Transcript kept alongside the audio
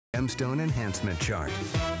Gemstone Enhancement Chart.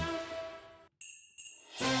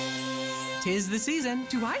 'Tis the season.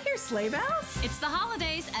 Do I hear sleigh bells? It's the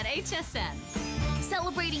holidays at HSN.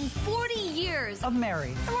 Celebrating 40 years Of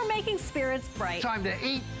merry. And we're making spirits bright. Time to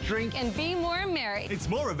eat, drink, and be more merry. It's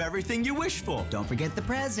more of everything you wish for. Don't forget the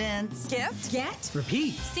presents. Gift, get.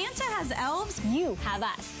 Repeat. Santa has elves. You have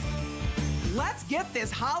us. Let's get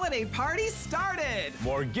this holiday party started.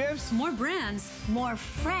 More gifts. More brands. More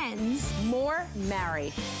friends. More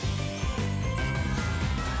merry.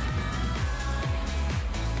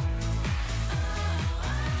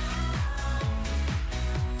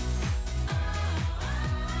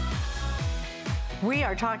 We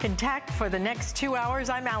are talking tech for the next 2 hours.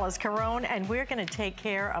 I'm Alice Carone, and we're going to take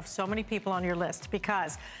care of so many people on your list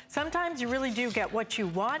because sometimes you really do get what you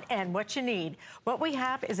want and what you need. What we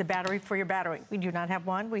have is a battery for your battery. We do not have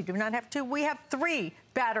one. We do not have two. We have 3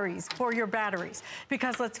 batteries for your batteries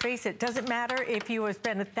because let's face it, doesn't matter if you have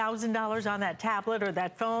spent $1,000 on that tablet or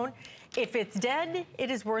that phone. If it's dead,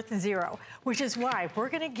 it is worth 0, which is why we're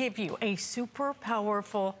going to give you a super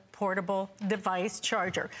powerful portable device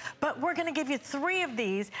charger. But we're gonna give you 3 of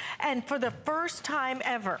these, and for the first time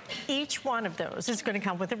ever, each one of those is gonna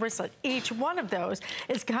come with a wristlet. Each one of those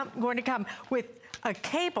is going to come with a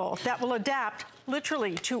cable that will adapt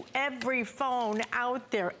literally to every phone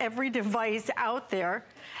out there, every device out there.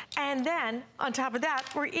 And then on top of that,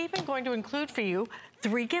 we're even going to include for you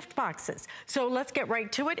 3 gift boxes. So let's get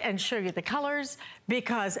right to it and show you the colors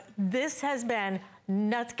because this has been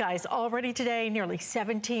nuts, guys. Already today, nearly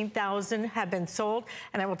 17,000 have been sold.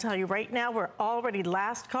 And I will tell you right now, we're already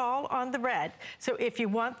last call on the red. So if you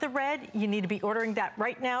want the red, you need to be ordering that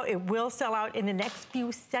right now. It will sell out in the next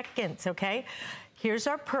few seconds, okay? Here's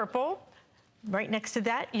our purple. Right next to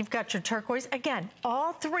that, you've got your turquoise. Again,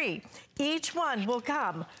 all 3. Each one will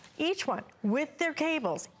come, each one with their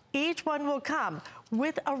cables. Each one will come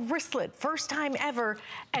with a wristlet, first time ever,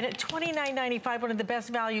 and at $29.95, one of the best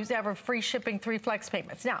values ever, free shipping, 3 flex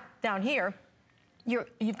payments. Now, down here,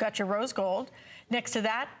 you've got your rose gold. Next to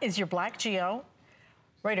that is your black geo.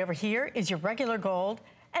 Right over here is your regular gold.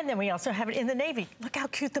 And then we also have it in the navy. Look how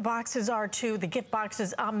cute the boxes are too. The gift box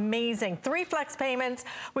is amazing. 3 flex payments.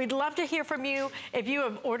 We'd love to hear from you. If you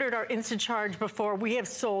have ordered our Instant Charge before, we have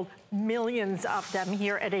sold millions of them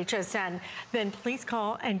here at HSN. Then please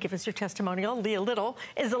call and give us your testimonial. Leah Little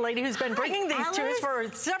is the lady who's been bringing these to us for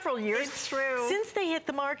several years. It's true. Since they hit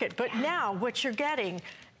the market. But now what you're getting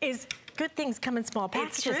is good things come in small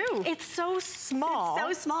packages. It's true. It's so small.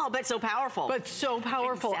 It's so small, but so powerful. But so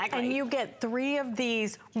powerful. Exactly. And you get 3 of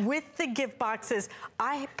these with the gift boxes.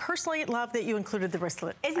 I personally love that you included the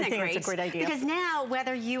wristlet. Isn't it great? I think it's a great idea. Because now,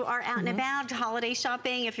 whether you are out and about holiday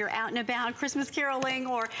shopping, if you're out and about Christmas caroling,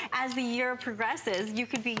 or as the year progresses, you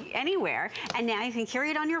could be anywhere. And now you can carry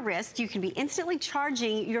it on your wrist. You can be instantly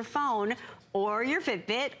charging your phone or your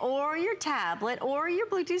Fitbit, or your tablet, or your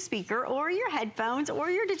Bluetooth speaker, or your headphones, or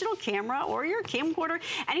your digital camera, or your camcorder,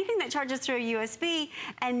 anything that charges through a USB,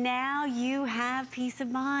 and now you have peace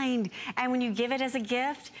of mind. And when you give it as a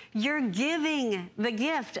gift, you're giving the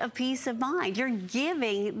gift of peace of mind. You're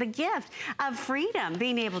giving the gift of freedom,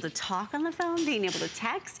 being able to talk on the phone, being able to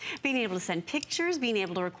text, being able to send pictures, being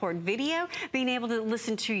able to record video, being able to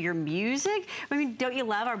listen to your music. I mean, don't you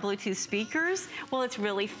love our Bluetooth speakers? Well, it's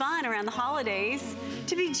really fun around the holidays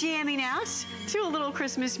to be jamming out to a little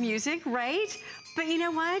Christmas music, right? But you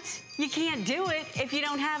know what? You can't do it if you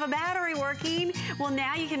don't have a battery working. Well,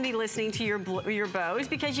 now you can be listening to your Bose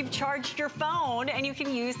because you've charged your phone and you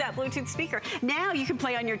can use that Bluetooth speaker. Now you can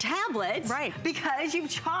play on your tablet, right? Because you've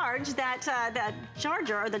charged that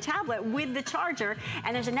charger or the tablet with the charger,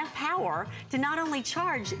 and there's enough power to not only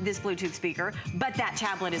charge this Bluetooth speaker, but that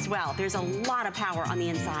tablet as well. There's a lot of power on the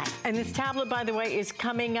inside. And this tablet, by the way, is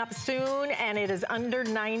coming up soon, and it is under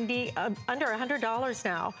 $100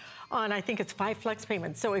 now. On, I think it's 5 flex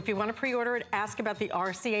payments. So if you want to pre-order it, ask about the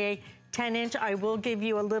RCA 10-inch. I will give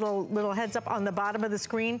you a little heads up on the bottom of the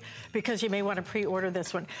screen because you may want to pre-order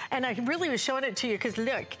this one. And I really was showing it to you because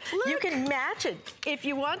look, you can match it if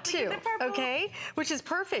you want to, okay? Which is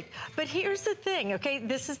perfect. But here's the thing, okay?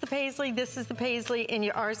 This is the Paisley in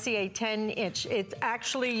your RCA 10-inch. It's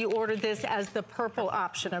actually, you ordered this as the purple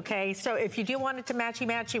option, okay? So if you do want it to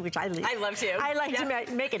matchy-matchy, which I love to. I like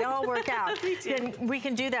to make it all work out. Then we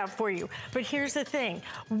can do that for you. But here's the thing.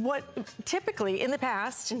 What typically in the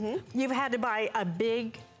past, you've had to buy a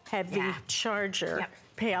big, heavy charger,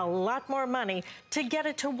 pay a lot more money to get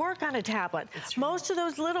it to work on a tablet. Most of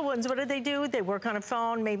those little ones, what do? They work on a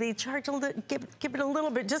phone, maybe charge a little, give it a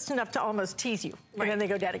little bit, just enough to almost tease you. And then they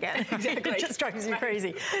go dead again. Exactly. It just drives you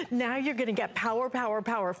crazy. Now you're gonna get power,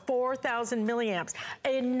 4,000 milliamps.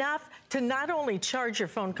 Enough to not only charge your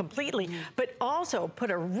phone completely, but also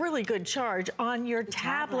put a really good charge on your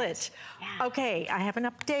tablet. Yeah. Okay, I have an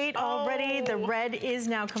update already. The red is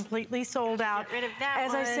now completely sold out. Get rid of that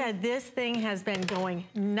As I one. said, this thing has been going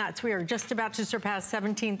nuts. We are just about to surpass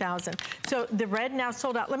 17,000. So the red now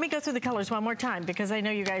sold out. Let me go through the colors one more time because I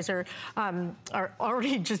know you guys are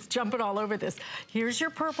already just jumping all over this. Here's your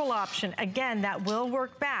purple option. Again, that will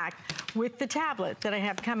work back with the tablet that I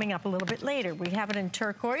have coming up a little bit later. We have it in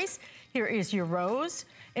turquoise. Here is your rose.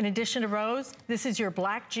 In addition to rose, this is your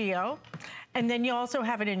black geo. And then you also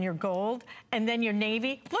have it in your gold. And then your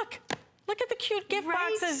navy. Look at the cute gift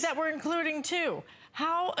boxes that we're including too.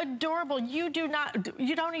 How adorable. You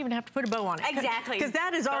don't even have to put a bow on it. Exactly. Because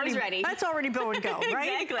that is already ready. That's already bow and go,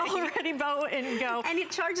 right? Exactly. Already bow and go. And it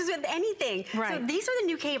charges with anything. Right. So these are the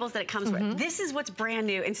new cables that it comes with. This is what's brand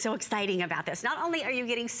new and so exciting about this. Not only are you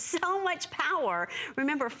getting so much power,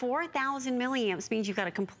 remember 4,000 milliamps means you've got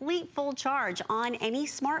a complete full charge on any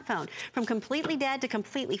smartphone, from completely dead to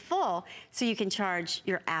completely full. So you can charge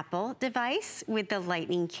your Apple device with the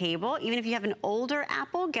lightning cable. Even if you have an older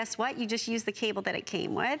Apple, guess what? You just use the cable that it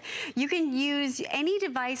came with. You can use any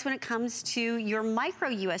device when it comes to your micro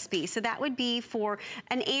USB. So that would be for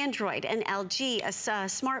an Android, an LG, a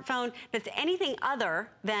smartphone that's anything other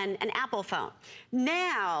than an Apple phone.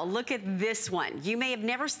 Now, look at this one. You may have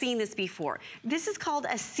never seen this before. This is called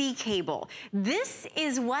a C cable. This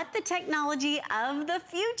is what the technology of the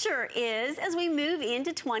future is as we move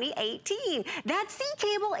into 2018. That C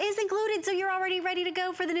cable is included, so you're already ready to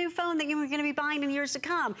go for the new phone that you're gonna be buying in years to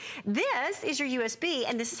come. This is your USB,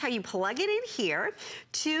 and this is how you plug it in here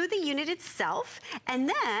to the unit itself. And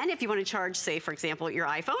then if you want to charge, say, for example, your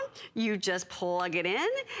iPhone, you just plug it in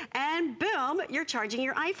and boom, you're charging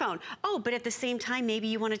your iPhone. Oh, but at the same time, maybe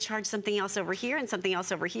you want to charge something else over here and something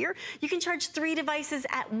else over here. You can charge 3 devices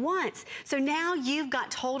at once. So now you've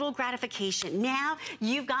got total gratification. Now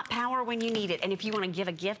you've got power when you need it. And if you want to give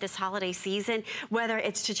a gift this holiday season, whether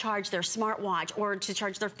it's to charge their smartwatch or to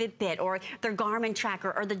charge their Fitbit or their Garmin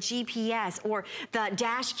tracker or the GPS or the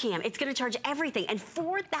dash cam, it's going to charge everything. And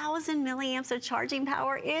 4,000 milliamps of charging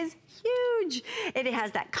power is huge. It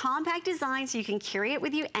has that compact design so you can carry it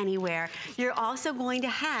with you anywhere. You're also going to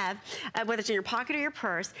have, whether it's in your pocket or your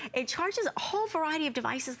purse, it charges a whole variety of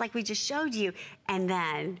devices like we just showed you. And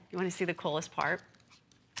then, you want to see the coolest part?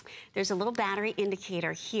 There's a little battery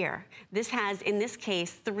indicator here. This has, in this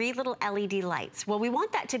case, 3 little LED lights. Well, we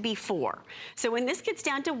want that to be 4. So when this gets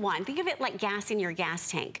down to 1, think of it like gas in your gas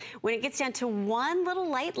tank. When it gets down to 1 little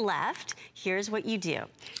light left, here's what you do.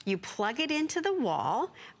 You plug it into the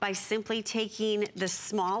wall by simply taking the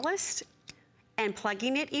smallest and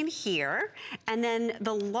plugging it in here, and then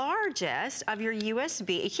the largest of your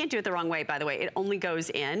USB, you can't do it the wrong way, by the way, it only goes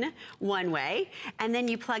in one way, and then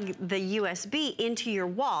you plug the USB into your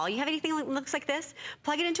wall. You have anything that looks like this?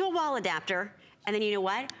 Plug it into a wall adapter, and then you know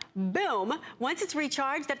what? Boom, once it's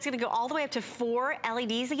recharged, that's gonna go all the way up to 4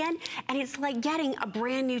 LEDs again, and it's like getting a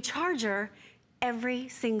brand new charger every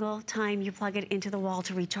single time you plug it into the wall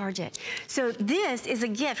to recharge it. So this is a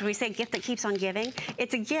gift. When we say gift that keeps on giving,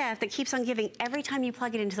 it's a gift that keeps on giving every time you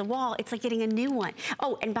plug it into the wall. It's like getting a new one.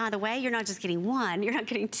 Oh, and by the way, you're not just getting 1, you're not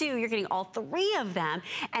getting 2, you're getting all 3 of them.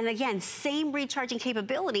 And again, same recharging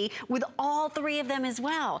capability with all 3 of them as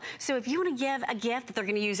well. So if you want to give a gift that they're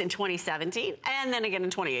going to use in 2017, and then again in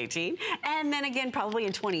 2018, and then again probably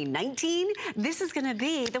in 2019, this is going to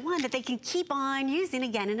be the one that they can keep on using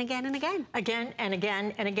again and again and again. Again and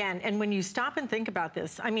again and again. And when you stop and think about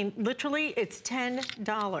this, I mean, literally it's $10,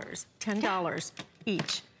 $10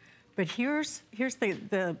 each. But here's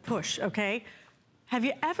the push, okay? Have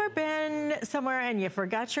you ever been somewhere and you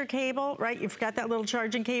forgot your cable, right? You forgot that little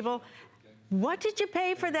charging cable. What did you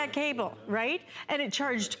pay for that cable, right? And it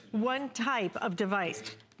charged 1 type of device.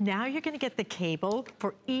 Now you're gonna get the cable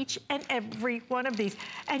for each and every one of these.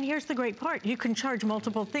 And here's the great part. You can charge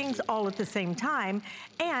multiple things all at the same time.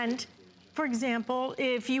 And for example,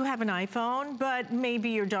 if you have an iPhone, but maybe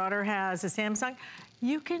your daughter has a Samsung,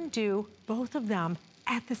 you can do both of them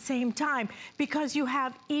at the same time because you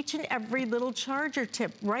have each and every little charger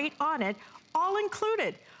tip right on it, all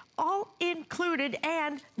included. All included,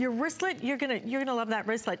 and your wristlet, you're gonna love that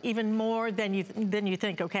wristlet even more than you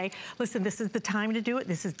think, okay? Listen, this is the time to do it.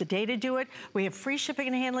 This is the day to do it. We have free shipping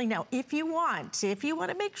and handling. Now, if you want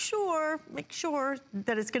to make sure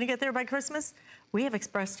that it's gonna get there by Christmas, we have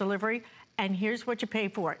express delivery, and here's what you pay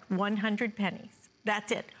for it, 100 pennies.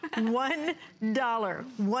 That's it, $1,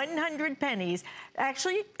 100 pennies.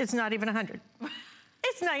 Actually, it's not even 100.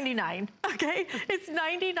 It's 99, okay? It's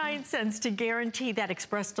 99 cents to guarantee that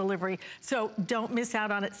express delivery. So don't miss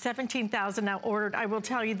out on it. 17,000 now ordered. I will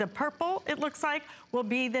tell you the purple, it looks like, will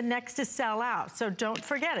be the next to sell out. So don't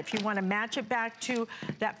forget, if you want to match it back to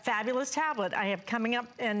that fabulous tablet I have coming up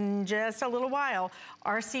in just a little while,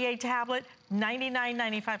 RCA tablet,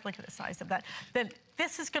 $99.95. Look at the size of that. Then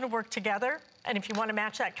this is going to work together. And if you want to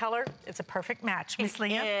match that color, it's a perfect match. Miss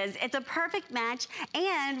Leah? It is. It's a perfect match.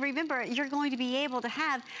 And remember, you're going to be able to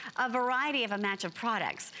have a variety of a match of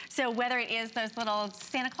products. So whether it is those little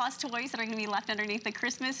Santa Claus toys that are going to be left underneath the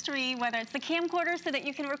Christmas tree, whether it's the camcorder so that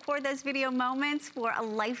you can record those video moments for a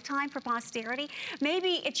lifetime for posterity.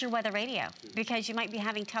 Maybe it's your weather radio because you might be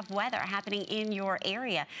having tough weather happening in your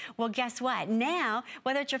area. Well, guess what? Now,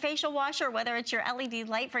 whether it's your facial wash or whether it's your LED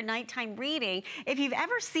light for nighttime reading, if you've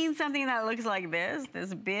ever seen something that looks like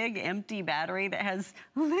this big empty battery that has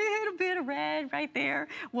a little bit of red right there.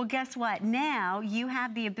 Well, guess what? Now you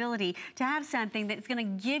have the ability to have something that's gonna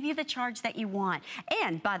give you the charge that you want.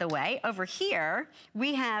 And by the way, over here,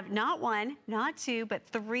 we have not one, not two, but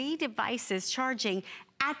 3 devices charging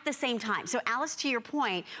at the same time. So Alice, to your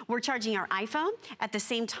point, we're charging our iPhone. At the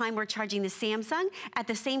same time, we're charging the Samsung. At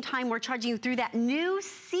the same time, we're charging through that new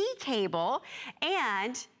C cable.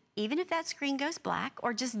 And even if that screen goes black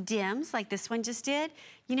or just dims like this one just did,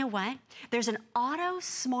 you know what? There's an auto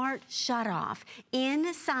smart shut off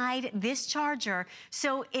inside this charger,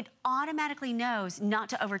 so it automatically knows not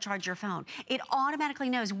to overcharge your phone. It automatically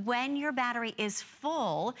knows when your battery is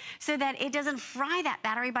full so that it doesn't fry that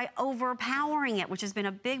battery by overpowering it, which has been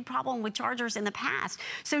a big problem with chargers in the past.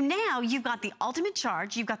 So now you've got the ultimate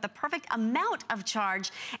charge, you've got the perfect amount of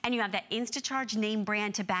charge, and you have that InstaCharge name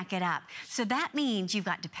brand to back it up. So that means you've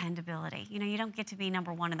got dependability. You know, you don't get to be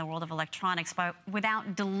 #1 in the world of electronics without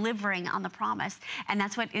delivering on the promise. And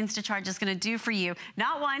that's what InstaCharge is going to do for you.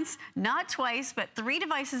 Not once, not twice, but 3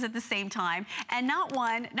 devices at the same time. And not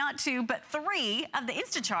 1, not 2, but 3 of the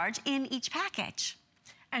InstaCharge in each package.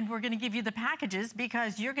 And we're going to give you the packages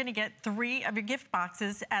because you're going to get 3 of your gift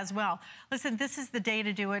boxes as well. Listen, this is the day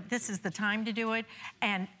to do it. This is the time to do it.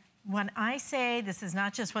 And when I say this is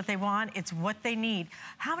not just what they want, it's what they need.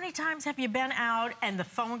 How many times have you been out and the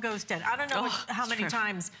phone goes dead? I don't know how many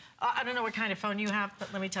times. I don't know what kind of phone you have,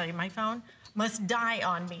 but let me tell you, my phone must die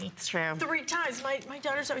on me. It's true. 3 times. My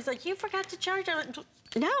daughter's always like, you forgot to charge it.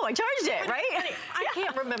 No, I charged it, right? Honey, I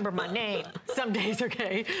can't remember my name some days,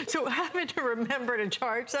 okay? So having to remember to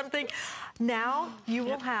charge something, now you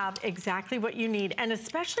will have exactly what you need. And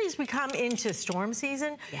especially as we come into storm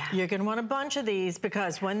season, you're gonna want a bunch of these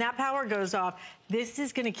because when that power goes off, this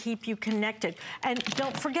is gonna keep you connected. And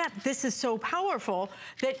don't forget, this is so powerful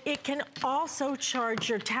that it can also charge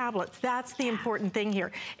your tablets. That's the important thing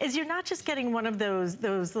here, is you're not just getting one of those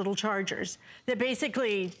little chargers that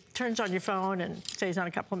basically turns on your phone and stays on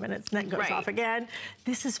a couple of minutes and then goes off again.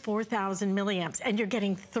 This is 4,000 milliamps and you're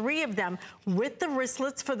getting 3 of them with the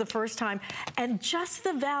wristlets for the first time. And just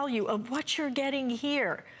the value of what you're getting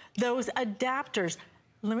here, those adapters.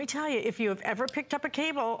 Let me tell you, if you have ever picked up a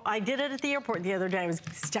cable, I did it at the airport the other day. I was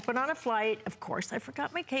stepping on a flight. Of course, I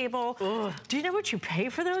forgot my cable. Ugh. Do you know what you pay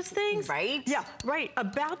for those things? Right? Yeah, right.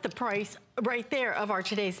 About the price right there of our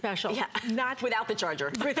today's special. Yeah. Not without the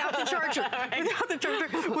charger. Without the charger. Right. Without the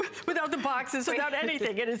charger. Without the boxes. Without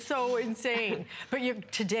anything. It is so insane. But you're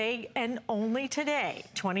today and only today,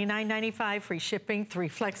 $29.95 free shipping, 3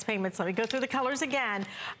 flex payments. Let me go through the colors again.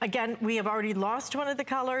 Again, we have already lost one of the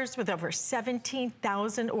colors with over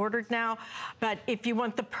 17,000 ordered now. But if you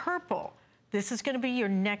want the purple, this is going to be your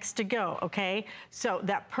next to go, okay? So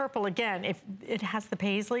that purple, again, if it has the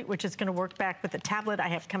paisley, which is going to work back with the tablet I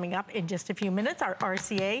have coming up in just a few minutes, our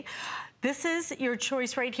RCA. This is your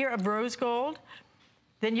choice right here of rose gold.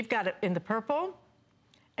 Then you've got it in the purple,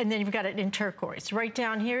 and then you've got it in turquoise. Right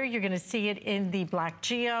down here, you're going to see it in the black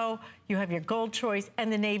geo. You have your gold choice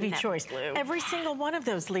and the navy choice. Blue. Every single one of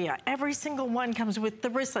those, Leah, every single one comes with the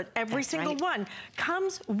wristlet. Every single one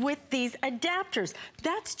comes with these adapters.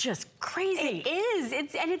 That's just crazy. It is.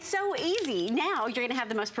 And it's so easy. Now you're going to have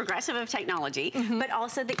the most progressive of technology, but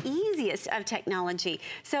also the easiest of technology.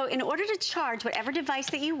 So in order to charge whatever device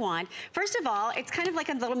that you want, first of all, it's kind of like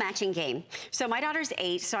a little matching game. So my daughter's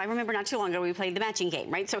 8, so I remember not too long ago we played the matching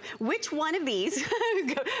game, right? So which one of these,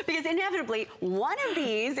 because inevitably one of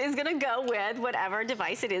these is going to go with whatever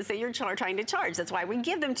device it is that you're trying to charge. That's why we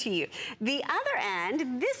give them to you. The other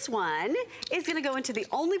end, this one, is going to go into the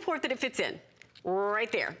only port that it fits in.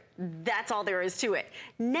 Right there. That's all there is to it.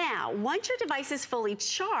 Now, once your device is fully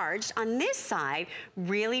charged, on this side,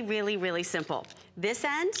 really, really, really simple. This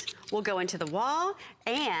end will go into the wall,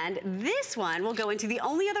 and this one will go into the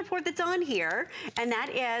only other port that's on here, and that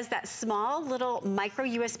is that small little micro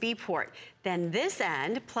USB port. Then this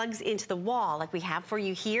end plugs into the wall like we have for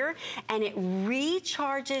you here, and it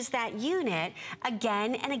recharges that unit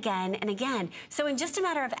again and again and again. So in just a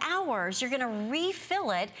matter of hours, you're gonna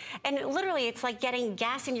refill it, and literally it's like getting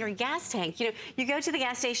gas in your gas tank. You know, you go to the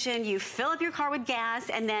gas station, you fill up your car with gas,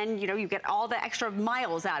 and then, you know, you get all the extra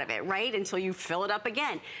miles out of it, right? Until you fill it up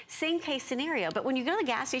again. Same case scenario, but when you go to the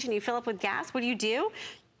gas station, you fill up with gas, what do?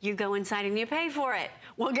 You go inside and you pay for it.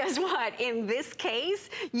 Well, guess what? In this case,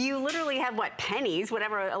 you literally have, what, pennies,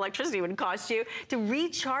 whatever electricity would cost you, to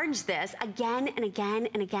recharge this again and again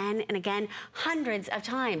and again and again, hundreds of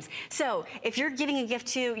times. So if you're giving a gift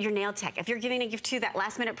to your nail tech, if you're giving a gift to that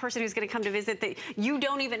last minute person who's gonna come to visit that you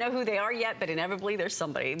don't even know who they are yet, but inevitably there's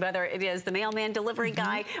somebody, whether it is the mailman delivery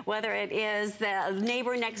guy, whether it is the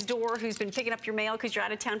neighbor next door who's been picking up your mail because you're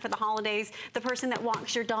out of town for the holidays, the person that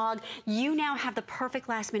walks your dog, you now have the perfect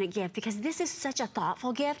last minute gift, because this is such a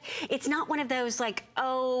thoughtful gift. It's not one of those like,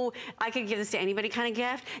 oh, I could give this to anybody kind of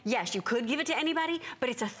gift. Yes, you could give it to anybody, but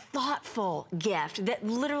it's a thoughtful gift that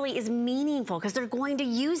literally is meaningful because they're going to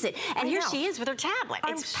use it. And here she is with her tablet.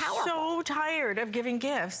 It's powerful. I'm so tired of giving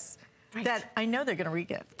gifts. Right. That I know they're going to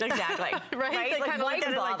re-gift. Exactly. Right? They like, kind of why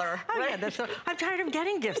bother? Like, oh, yeah, I'm tired of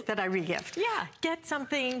getting gifts that I re-gift. Yeah. Get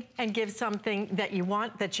something and give something that you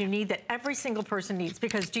want, that you need, that every single person needs.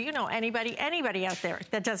 Because do you know anybody out there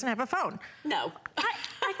that doesn't have a phone? No.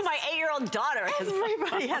 My 8-year-old daughter has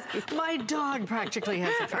Everybody has. My dog practically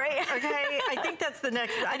has a phone. Right? Okay? I think that's the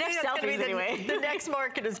next. I think that's selfies anyway. The next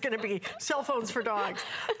market is going to be cell phones for dogs.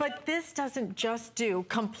 But this doesn't just do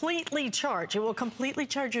completely charge. It will completely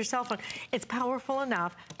charge your cell phone. It's powerful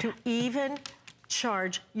enough to even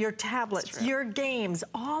charge your tablets, your games,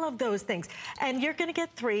 all of those things. And you're going to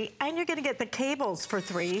get 3, and you're going to get the cables for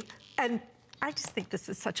 3. And I just think this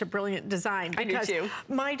is such a brilliant design, because I do too.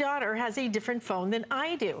 My daughter has a different phone than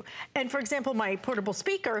I do. And for example, my portable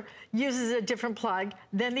speaker uses a different plug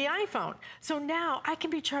than the iPhone. So now I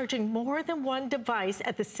can be charging more than one device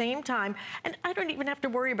at the same time, and I don't even have to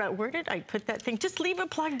worry about where did I put that thing. Just leave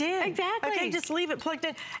it plugged in. Exactly. Okay, just leave it plugged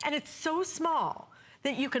in. And it's so small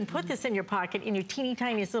that you can put this in your pocket in your teeny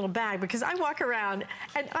tiniest little bag, because I walk around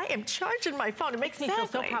and I am charging my phone. It makes me feel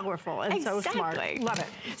so powerful and so smart. Love it.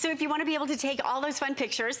 So if you want to be able to take all those fun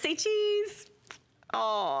pictures, say cheese.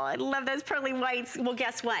 Oh, I love those pearly whites. Well,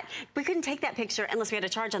 guess what? We couldn't take that picture unless we had a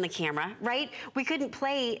charge on the camera, right? We couldn't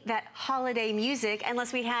play that holiday music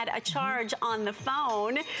unless we had a charge on the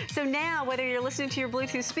phone. So now, whether you're listening to your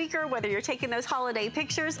Bluetooth speaker, whether you're taking those holiday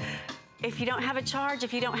pictures, if you don't have a charge,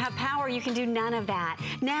 if you don't have power, you can do none of that.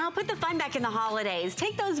 Now put the fun back in the holidays.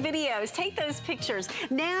 Take those videos, take those pictures.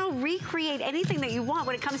 Now recreate anything that you want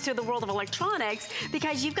when it comes to the world of electronics,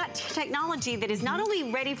 because you've got technology that is not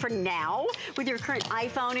only ready for now with your current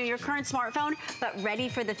iPhone and your current smartphone, but ready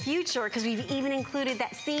for the future, because we've even included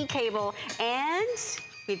that C cable, and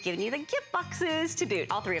we've given you the gift boxes to boot,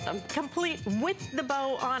 all 3 of them. Complete with the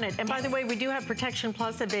bow on it. And by the way, we do have Protection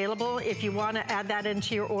Plus available if you want to add that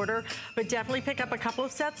into your order. But definitely pick up a couple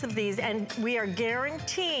of sets of these. And we are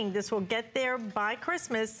guaranteeing this will get there by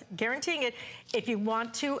Christmas, guaranteeing it. If you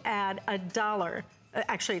want to add $1,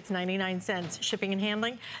 actually it's 99 cents shipping and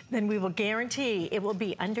handling, then we will guarantee it will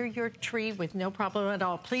be under your tree with no problem at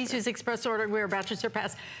all. Please use Express Order. We're about to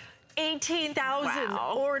surpass 18,000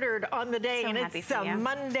 ordered on the day, and it's a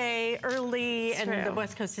Monday early, and the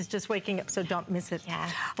West Coast is just waking up, so don't miss it. Yeah.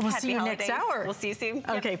 We'll see you next hour. We'll see you soon.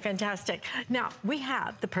 Okay, fantastic. Now, we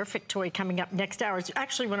have the perfect toy coming up next hour. It's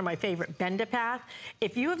actually one of my favorite, Bend-A-Path.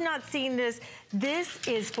 If you have not seen this, this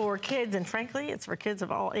is for kids, and frankly, it's for kids of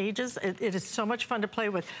all ages. It is so much fun to play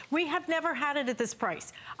with. We have never had it at this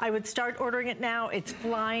price. I would start ordering it now. It's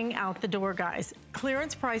flying out the door, guys.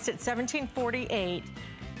 Clearance price at $17.48.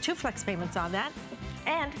 2 flex payments on that,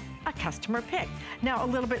 and a customer pick. Now, a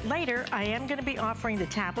little bit later, I am going to be offering the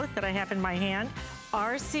tablet that I have in my hand,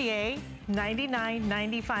 RCA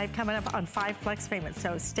 $99.95, coming up on 5 flex payments.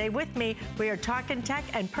 So stay with me. We are talking tech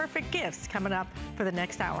and perfect gifts coming up for the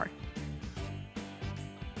next hour.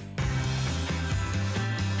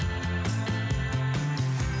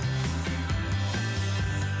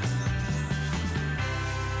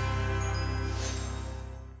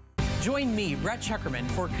 Join me, Brett Chuckerman,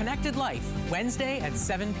 for Connected Life, Wednesday at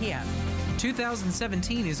 7 p.m.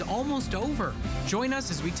 2017 is almost over. Join us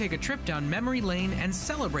as we take a trip down memory lane and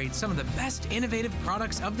celebrate some of the best innovative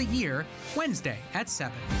products of the year, Wednesday at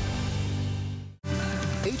 7.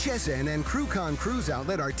 HSN and CrewCon Cruise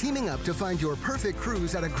Outlet are teaming up to find your perfect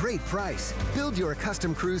cruise at a great price. Build your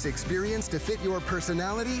custom cruise experience to fit your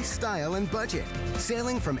personality, style, and budget.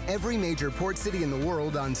 Sailing from every major port city in the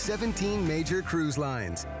world on 17 major cruise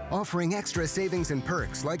lines. Offering extra savings and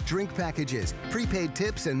perks like drink packages, prepaid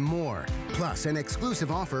tips, and more. Plus, an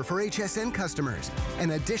exclusive offer for HSN customers.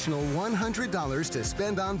 An additional $100 to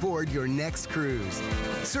spend on board your next cruise.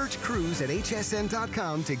 Search cruise at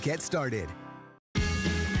hsn.com to get started.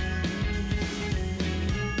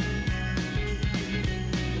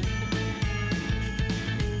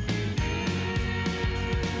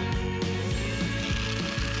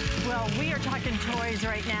 Well, we are talking toys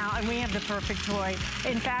right now, and we have the perfect toy.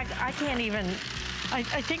 In fact, I can't even, I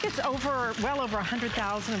think it's well over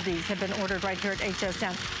 100,000 of these have been ordered right here at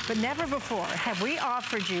HSN. But never before have we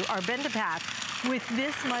offered you our Bend-A-Path with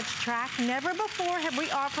this much track. Never before have we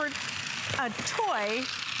offered a toy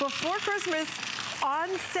before Christmas on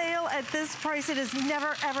sale at this price. It has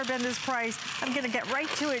never, ever been this price. I'm going to get right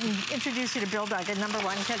to it and introduce you to Bill Duggan. Number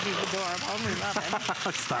one, because he's adorable. We love him.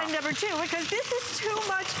 Stop. And number two, because this is too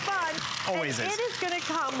much fun. Always and is. It is going to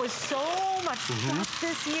come with so much stuff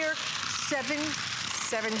this year.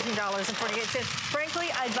 $17.48.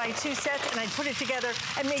 Frankly, I'd buy 2 sets and I'd put it together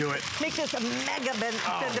and make this a mega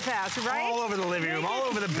Bend-A-Path, right? All over the living room, all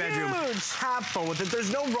over the bedroom. Huge. Have fun with it.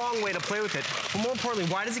 There's no wrong way to play with it. But more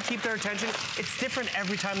importantly, why does it keep their attention? It's different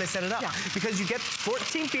every time they set it up. Yeah. Because you get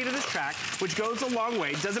 14 feet of this track, which goes a long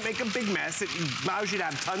way. It doesn't make a big mess. It allows you to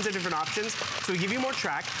have tons of different options. So we give you more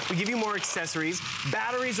track. We give you more accessories.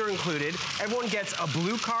 Batteries are included. Everyone gets a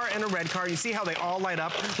blue car and a red car. You see how they all light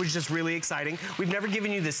up, which is just really exciting. We've never given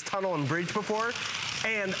you this tunnel and bridge before,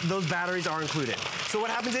 and those batteries are included. So what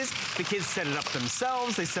happens is the kids set it up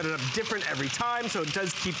themselves. They set it up different every time, so it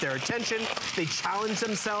does keep their attention. They challenge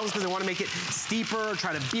themselves because they want to make it steeper or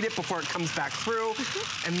try to beat it before it comes back through,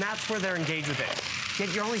 and that's where they're engaged with it.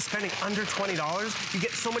 Yet you're only spending under $20. You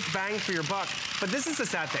get so much bang for your buck. But this is the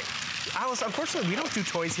sad thing. Alice, unfortunately, we don't do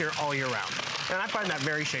toys here all year round. And I find that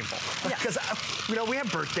very shameful. Because, you know, we have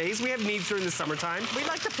birthdays, we have needs during the summertime. We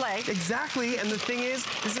like to play. Exactly, and the thing is,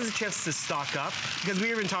 this is a chance to stock up. Because we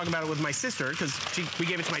were even talking about it with my sister, because we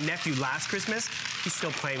gave it to my nephew last Christmas. He's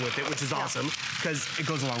still playing with it, which is awesome, because it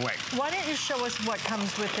goes a long way. Why don't you show us what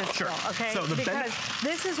comes with this, Sure. Bill, okay? So because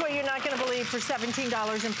this is what you're not going to believe for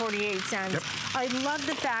 $17.48. Yep. I love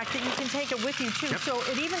the fact that you can take it with you, too. Yep. So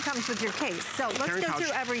it even comes with your case. So let's Carrying go pouch.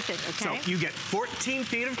 through everything, okay? So you get 14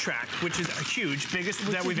 feet of track, which is a huge, biggest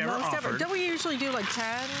that we've ever offered. Don't we usually do like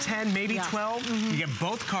 10? 10, maybe 12. You get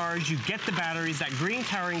both cars, you get the batteries, that green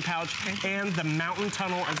carrying pouch, and the mountain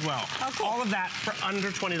tunnel as well. Oh, cool. All of that for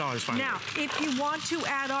under $20 finally. Now, if you want to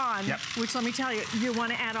add on, which let me tell you, you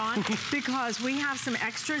want to add on, because we have some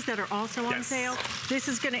extras that are also on sale. This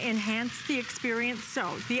is going to enhance the experience.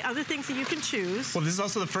 So the other things that you can choose. Well, this is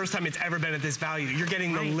also the first time it's ever been at this value. You're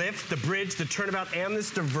getting the lift, the bridge, the turnabout, and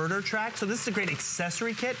this diverter track. So this is a great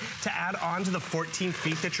accessory kit to add on to the 14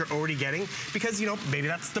 feet that you're already getting, because, you know, maybe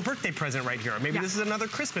that's the birthday present right here. Or maybe this is another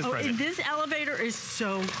Christmas present. This elevator is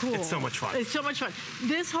so cool. It's so much fun. It's so much fun.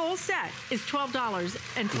 This whole set is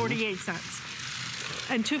 $12.48.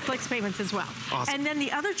 And 2 flex payments as well. Awesome. And then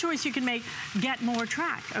the other choice you can make, get more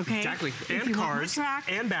track, okay? Exactly. If And you want more cars, track,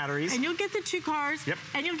 and batteries. And you'll get the 2 cars,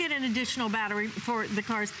 and you'll get an additional battery for the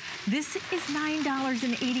cars. This is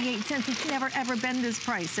 $9.88. It's never, ever been this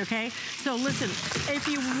price, okay? So listen, if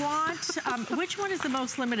you want, which one is the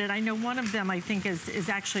most limited? I know one of them, I think, is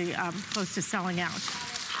actually close to selling out.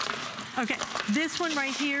 Okay, this one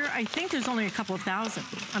right here, I think there's only a couple of thousand.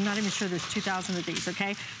 I'm not even sure there's 2,000 of these,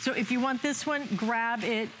 okay? So if you want this one, grab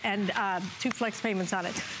it, and 2 flex payments on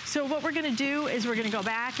it. So what we're gonna do is we're gonna go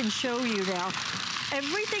back and show you now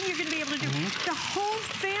everything you're gonna be able to do. The whole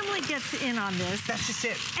family gets in on this. That's just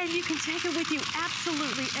it. And you can take it with you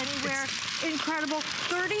absolutely anywhere. Incredible.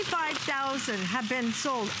 35,000 have been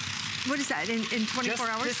sold. What is that, in 24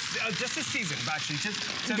 hours? Just this season, actually, just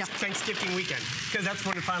since Thanksgiving weekend, because that's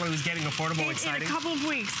when it finally was getting affordable and exciting. In a couple of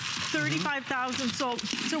weeks, 35,000 sold.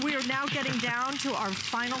 So we are now getting down to our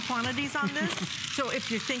final quantities on this. So if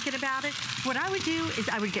you're thinking about it, what I would do is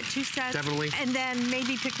I would get 2 sets. Definitely. And then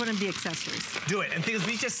maybe pick one of the accessories. Do it. And things,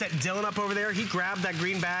 we just set Dylan up over there. He grabbed that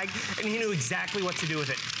green bag, and he knew exactly what to do with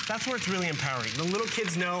it. That's where it's really empowering. The little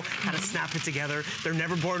kids know how to snap it together. They're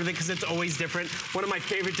never bored with it because it's always different. One of my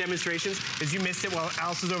favorite demonstrations is, you missed it while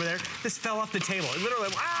Alice was over there, this fell off the table. It literally,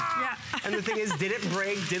 ah! And the thing is, did it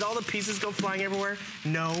break? Did all the pieces go flying everywhere?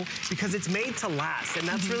 No. because it's made to last, and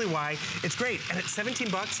that's really why it's great. And at 17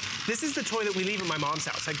 bucks, this is the toy that we leave at my mom's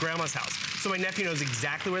house, at grandma's house. So my nephew knows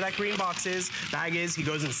exactly where that green bag is. He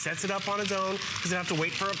goes and sets it up on his own, doesn't have to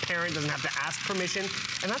wait for a parent, doesn't have to ask permission.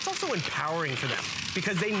 And that's also empowering for them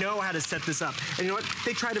because they know how to set this up. And you know what?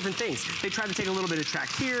 They try different things. They try to take a little bit of track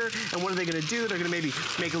here, and what are they gonna do? They're gonna maybe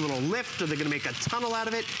make a little lift, or they're gonna make a tunnel out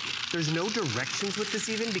of it. There's no directions with this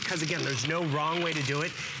even because, again, there's no wrong way to do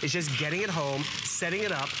it. It's just getting it home, setting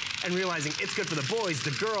it up, and realizing it's good for the boys,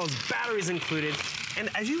 the girls, batteries included. And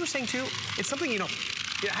as you were saying too, it's something, you know,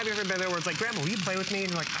 have you ever been there where it's like, Grandma, will you play with me? And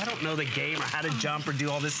you're like, I don't know the game or how to jump or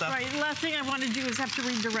do all this stuff. Right, last thing I want to do is have to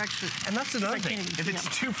read directions. And that's another thing. If it's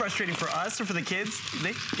too frustrating for us or for the kids,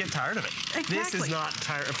 they get tired of it. Exactly. This is not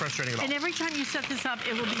frustrating at all. And every time you set this up,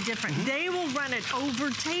 it will be different. They will run it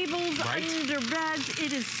over tables, under beds.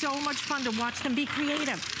 It is so much fun to watch them be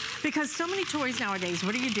creative. Because so many toys nowadays,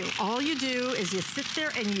 what do? All you do is you sit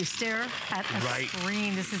there and you stare at a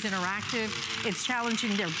screen. This is interactive. It's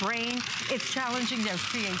challenging their brain. It's challenging their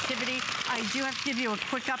creativity. I do have to give you a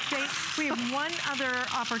quick update. We have one other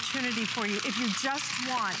opportunity for you. If you just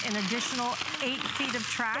want an additional 8 feet of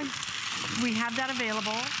track, we have that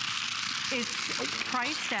available. It's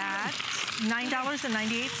priced at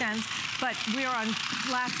 $9.98, but we are on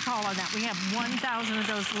last call on that. We have 1,000 of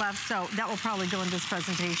those left, so that will probably go in this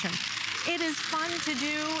presentation. It is fun to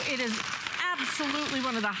do. It is absolutely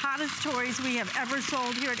one of the hottest toys we have ever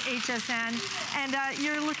sold here at HSN, and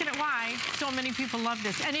you're looking at why so many people love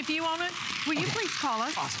this. And if you own it, will you please call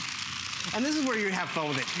us? Awesome. And this is where you have fun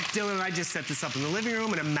with it. Dylan and I just set this up in the living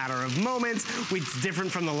room in a matter of moments. It's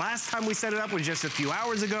different from the last time we set it up, which was just a few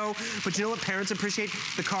hours ago. But you know what parents appreciate?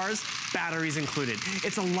 The cars, batteries included.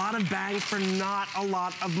 It's a lot of bang for not a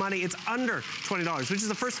lot of money. It's under $20, which is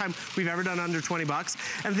the first time we've ever done under 20 bucks.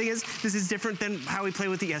 And the thing is, this is different than how we played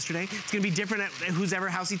with it yesterday. It's gonna be different at whosever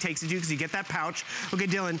house he takes it to, because you get that pouch. Okay,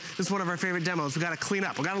 Dylan, this is one of our favorite demos. We gotta clean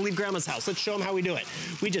up. We gotta leave Grandma's house. Let's show them how we do it.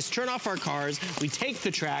 We just turn off our cars, we take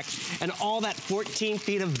the track, and all that 14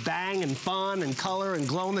 feet of bang and fun and color and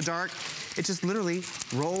glow in the dark, it just literally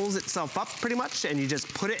rolls itself up pretty much, and you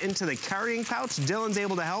just put it into the carrying pouch. Dylan's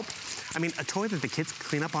able to help. I mean, a toy that the kids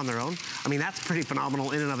clean up on their own, I mean, that's pretty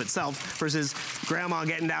phenomenal in and of itself versus Grandma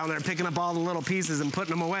getting down there, picking up all the little pieces and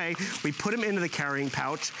putting them away. We put them into the carrying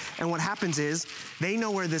pouch, and what happens is they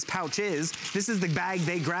know where this pouch is. This is the bag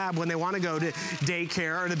they grab when they want to go to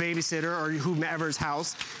daycare or the babysitter or whomever's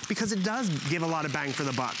house, because it does give a lot of bang for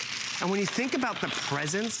the buck. And when you think about the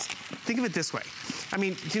presents, think of it this way. I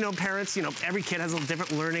mean, you know, parents, you know, every kid has a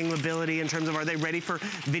different learning ability in terms of, are they ready for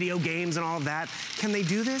video games and all of that? Can they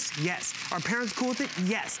do this? Yes. Are parents cool with it?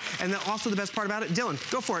 Yes. And then also the best part about it, Dylan,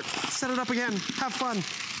 go for it. Set it up again. Have fun.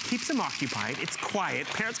 Keeps them occupied. It's quiet.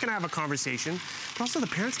 Parents can have a conversation, but also the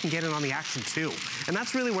parents can get in on the action too. And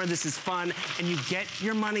that's really where this is fun, and you get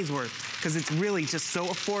your money's worth, because it's really just so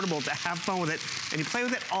affordable to have fun with it, and you play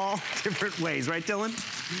with it all different ways, right, Dylan?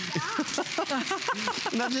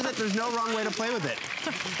 That's just it. There's no wrong way to play with it.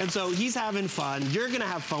 And so he's having fun. You're gonna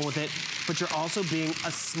have fun with it, but you're also being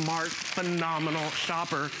a smart, phenomenal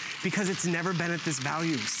shopper, because it's never been at this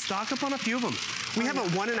value. Stock up on a few of them. We have a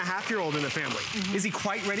 1.5-year-old in the family. Is he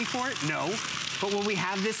quite ready for it? No. But when we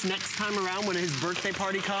have this next time around, when his birthday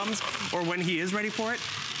party comes, or when he is ready for it,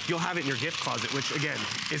 you'll have it in your gift closet, which again,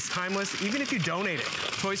 is timeless. Even if you donate it,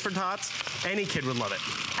 Toys for Tots, any kid would love it.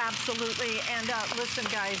 Absolutely. And listen,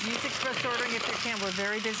 guys, use express ordering if you can. We're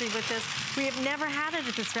very busy with this. We have never had it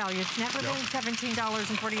at this value. It's never been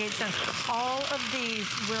 $17.48. All of these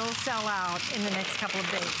will sell out in the next couple of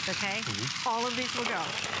days, okay? All of these will go.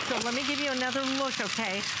 So let me give you another look,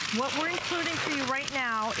 okay? What we're including for you right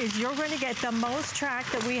now is you're going to get the most track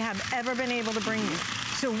that we have ever been able to bring you.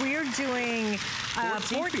 So we're doing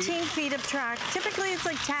 14 feet of track. Typically it's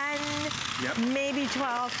like 10, maybe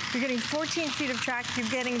 12. You're getting 14 feet of track. You're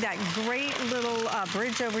getting that great little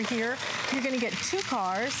bridge over here. You're gonna get 2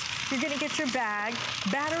 cars. You're gonna get your bag.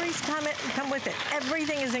 Batteries come with it.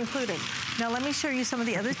 Everything is included. Now let me show you some of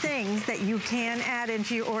the other things that you can add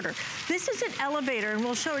into your order. This is an elevator, and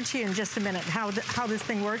we'll show it to you in just a minute how this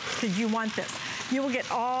thing works, because you want this. You will get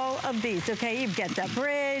all of these, okay? You get that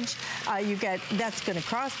bridge, that's gonna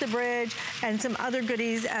cross the bridge, and some other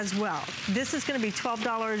goodies as well. This is gonna be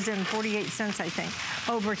 $12.48, I think.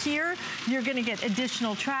 Over here, you're gonna get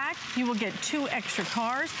additional track. You will get 2 extra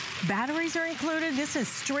cars. Batteries are included. This is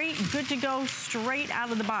straight, good to go, straight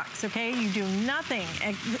out of the box, okay? You do nothing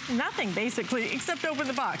basically, except open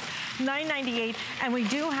the box. $9.98, and we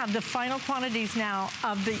do have the final quantities now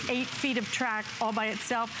of the 8 feet of track all by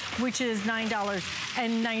itself, which is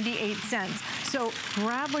 $9.98. So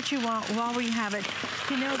grab what you want while we have it.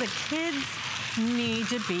 You know, the kids, need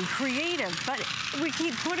to be creative. But we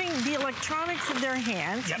keep putting the electronics in their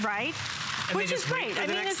hands, right? And which is great. I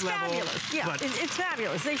mean, it's fabulous. Yeah, it's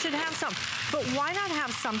fabulous. They should have some. But why not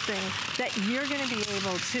have something that you're going to be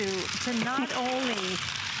able to not only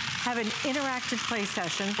have an interactive play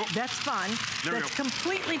session that's fun, that's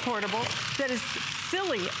completely portable, that is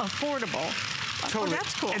silly affordable. Totally. Oh,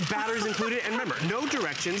 that's cool. And batteries included. And remember, no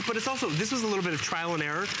directions, but it's also, this was a little bit of trial and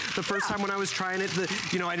error. The first time when I was trying it,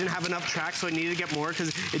 I didn't have enough track, so I needed to get more because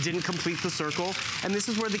it didn't complete the circle. And this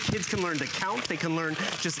is where the kids can learn to count. They can learn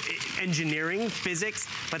just engineering, physics,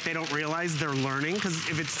 but they don't realize they're learning because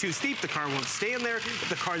if it's too steep, the car won't stay in there. If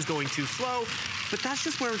the car's going too slow. But that's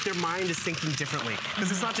just where their mind is thinking differently. Because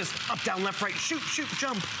it's not just up, down, left, right, shoot, shoot,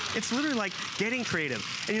 jump. It's literally like getting creative.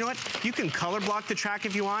 And you know what? You can color block the track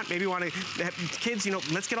if you want. Maybe you want to have kids,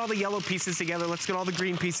 let's get all the yellow pieces together. Let's get all the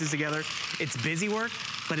green pieces together. It's busy work,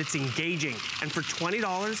 but it's engaging. And for $20,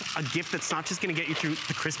 a gift that's not just going to get you through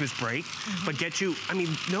the Christmas break, but get you, I mean,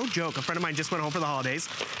 no joke. A friend of mine just went home for the holidays,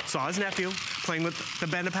 saw his nephew playing with the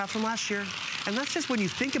Bend-A-Path from last year. And that's just when you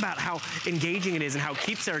think about how engaging it is and how it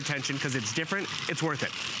keeps their attention because it's different, it's worth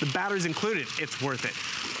it. The batteries included, it's worth it.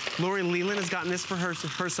 Lori Leland has gotten this for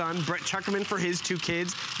her son. Brett Chuckerman for his 2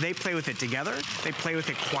 kids. They play with it together. They play with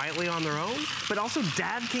it quietly on their own. But also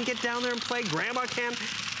Dad can get down there and play. Grandma can.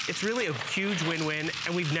 It's really a huge win-win,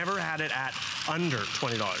 and we've never had it at under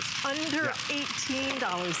 $20. Under $18,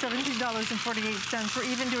 $17.48. We're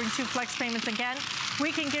even doing 2 flex payments again.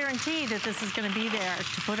 We can guarantee that this is going to be there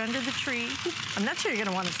to put under the tree. I'm not sure you're going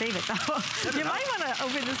to want to save it, though. You might want to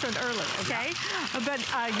open this one early, okay? But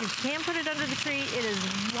you can put it under the tree. It is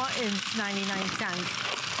 99 cents.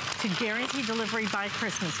 To guarantee delivery by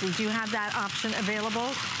Christmas. We do have that option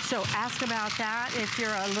available, so ask about that if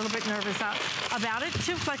you're a little bit nervous about it.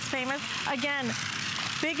 2 flex payments. Again,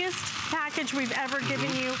 biggest package we've ever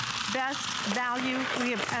given you, best value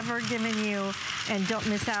we have ever given you, and don't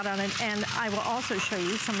miss out on it. And I will also show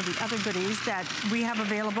you some of the other goodies that we have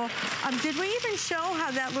available. Did we even show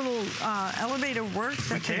how that little elevator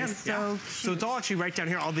works? We can, so it's all actually right down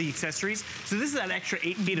here, all the accessories. So this is that extra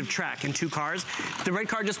 8 feet of track in 2 cars. The red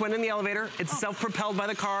car just went in the elevator. It's self-propelled by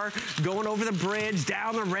the car, going over the bridge,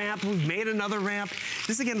 down the ramp. We've made another ramp.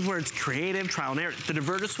 This again is where it's creative, trial and error. The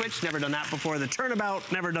diverter switch, never done that before. The turnabout,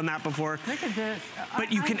 never done that before. Look at this.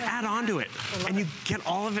 But you can add on to it, and you get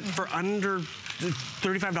all of it for under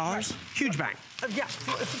 $35. Right. Huge bang. Yeah,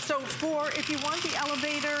 so if you want the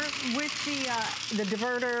elevator with the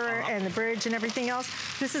diverter and the bridge and everything else,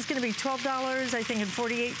 this is going to be $12, I think, and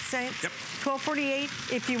 48 cents. Yep.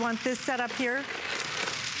 $12.48 if you want this set up here.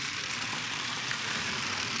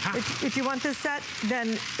 If you want this set,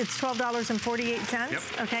 then it's $12.48, yep.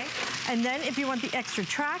 Okay? And then if you want the extra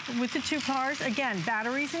track with the 2 cars, again,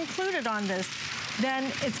 batteries included on this,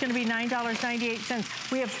 then it's going to be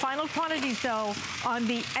 $9.98. We have final quantities, though, on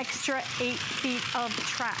the extra 8 feet of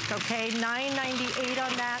track, okay? $9.98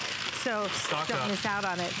 on that, so don't miss out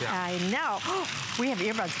on it. Yeah. I know. We have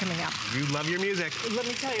earbuds coming up. You love your music. Let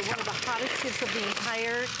me tell you, one of the hottest gifts of the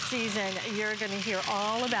entire season. You're going to hear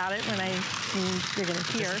all about it you're going to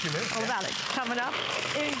hear all about it coming up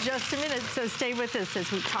in just a minute. So stay with us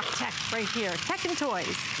as we talk tech right here. Tech and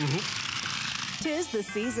toys. 'Tis the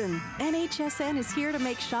season, and HSN is here to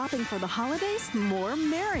make shopping for the holidays more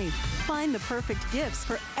merry. Find the perfect gifts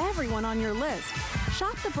for everyone on your list.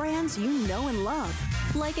 Shop the brands you know and love,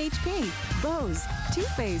 like HP, Bose, Too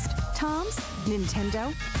Faced, Tom's,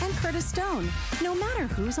 Nintendo, and Curtis Stone. No matter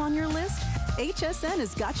who's on your list, HSN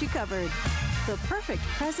has got you covered. The perfect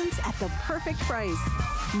presents at the perfect price.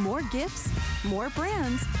 More gifts, more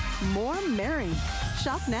brands, more merry.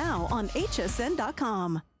 Shop now on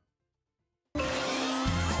hsn.com.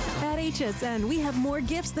 At HSN, we have more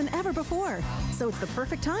gifts than ever before, so it's the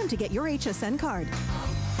perfect time to get your HSN card.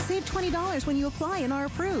 Save $20 when you apply and are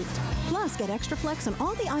approved. Plus, get extra flex on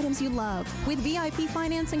all the items you love with VIP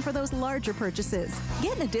financing for those larger purchases.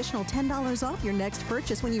 Get an additional $10 off your next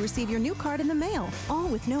purchase when you receive your new card in the mail, all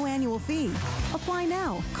with no annual fee. Apply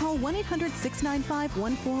now. Call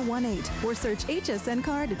 1-800-695-1418 or search HSN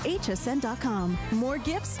card at hsn.com. More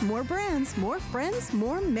gifts, more brands, more friends,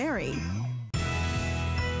 more merry.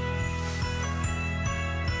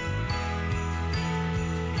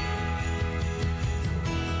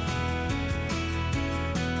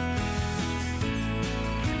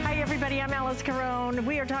 I'm Alice Carone.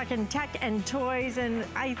 We are talking tech and toys, and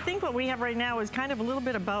I think what we have right now is kind of a little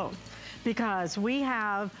bit of both. because we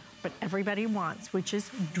have what everybody wants, which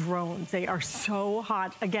is drones. They are so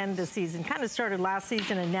hot again this season. Kind of started last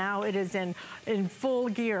season and now it is in full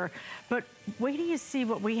gear. But wait till you see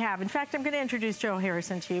what we have. In fact, I'm going to introduce Joe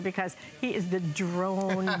Harrison to you because he is the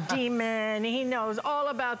drone demon. He knows all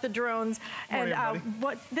about the drones. And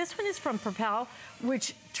this one is from Propel,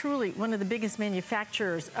 which truly one of the biggest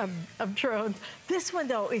manufacturers of drones. This one,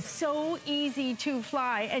 though, is so easy to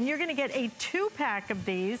fly. And you're going to get a 2-pack of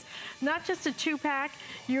these. Not just a 2-pack.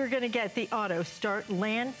 You're going to get the auto start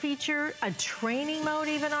land feature, a training mode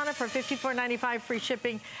even on it for $54.95 free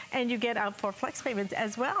shipping. And you get out 4 flex payments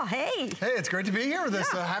as well. Hey, it's great to be here with us.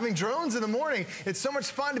 Having drones in the morning, it's so much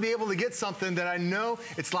fun to be able to get something that I know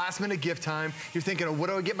it's last minute gift time. You're thinking, oh, what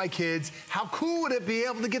do I get my kids? How cool would it be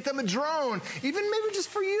able to get them a drone? Even maybe just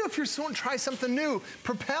for you if you're going to try something new.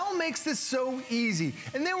 Propel makes this so easy.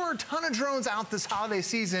 And there were a ton of drones out this holiday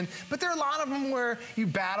season, but there are a lot of them where you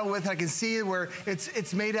battle with. I can see where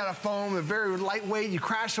it's made out of foam, they're very lightweight, you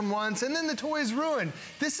crash them once, and then the toy is ruined.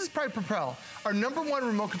 This is probably Propel, our #1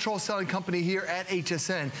 remote control selling company here at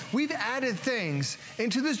HSN. We've added things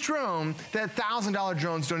into this drone that $1,000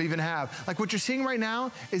 drones don't even have. Like what you're seeing right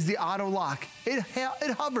now is the auto lock. It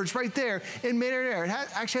hovers right there in midair. It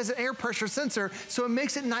actually has an air pressure sensor, so it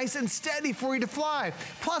makes it nice and steady for you to fly.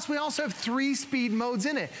 Plus, we also have 3 speed modes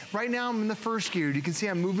in it. Right now, I'm in the first gear. You can see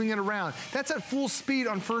I'm moving it around. That's at full speed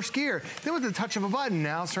on first gear. Then with the touch of a button,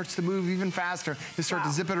 now it starts to move even faster. You start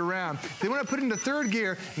to zip it around. Then when I put it into third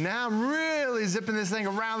gear, now I'm really zipping this thing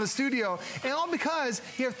around the studio. And all because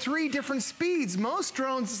you have 3 different speeds. Most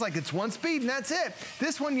drones, it's 1 speed and that's it.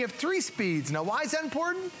 This one, you have 3 speeds. Now, why is that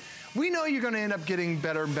important? We know you're going to end up getting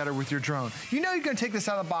better and better with your drone. You know you're going to take this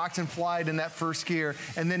out of the box and fly it in that first gear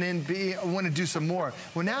and then want to do some more.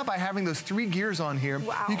 Well, now by having those 3 gears on here,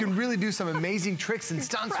 you can really do some amazing tricks and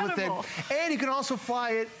stunts with it. And you can also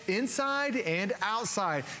fly it inside and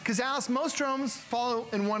outside. Because Alice, most drones fall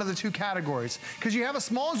in one of the 2 categories. Because you have a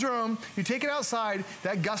small drone, you take it outside,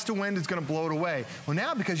 that gust of wind is going to blow it away. Well,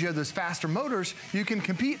 now because you have those faster motors, you can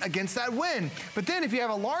compete against that wind. But then if you have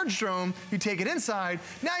a large drone, you take it inside,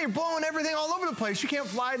 now you're blowing everything all over the place. You can't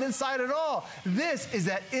fly it inside at all. This is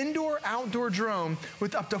that indoor-outdoor drone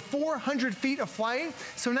with up to 400 feet of flight.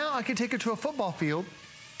 So now I can take it to a football field.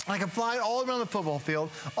 I can fly it all around the football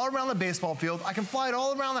field, all around the baseball field. I can fly it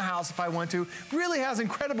all around the house if I want to. Really has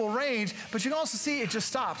incredible range, but you can also see it just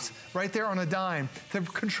stops right there on a dime. The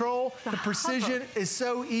control, the precision is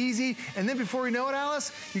so easy. And then before you know it,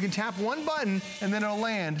 Alice, you can tap 1 button and then it'll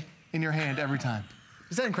land in your hand every time.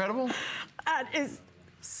 Is that incredible? That is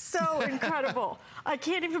so incredible. I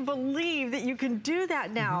can't even believe that you can do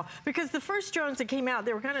that now because the first drones that came out,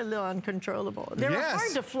 they were kind of a little uncontrollable. They were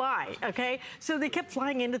hard to fly, okay? So they kept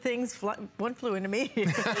flying into things. One flew into me.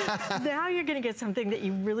 Now you're going to get something that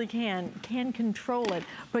you really can control it.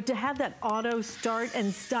 But to have that auto start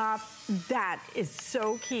and stop, that is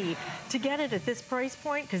so key. To get it at this price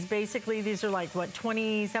point, because basically these are like, what,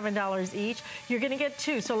 $27 each, you're going to get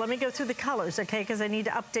 2. So let me go through the colors, okay, because I need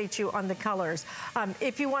to update you on the colors.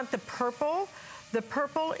 If you want the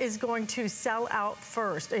purple is going to sell out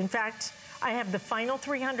first. In fact, I have the final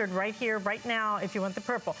 300 right here, right now, if you want the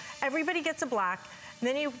purple. Everybody gets a black.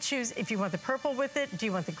 Then you choose if you want the purple with it, do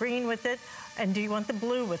you want the green with it, and do you want the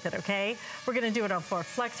blue with it, okay? We're gonna do it on 4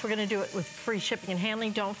 Flex. We're gonna do it with free shipping and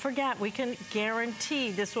handling. Don't forget, we can guarantee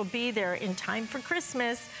this will be there in time for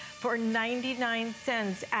Christmas for 99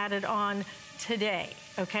 cents added on today,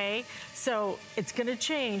 okay? So it's gonna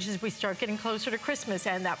change as we start getting closer to Christmas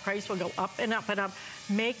and that price will go up and up and up.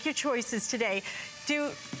 Make your choices today.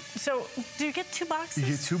 Do you get 2 boxes?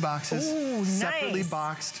 You get 2 boxes, ooh, separately nice.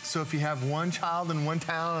 Boxed. So if you have one child in one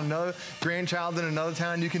town, another grandchild in another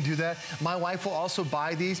town, you can do that. My wife will also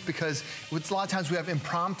buy these because a lot of times we have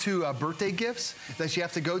impromptu birthday gifts that you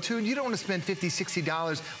have to go to, and you don't want to spend $50,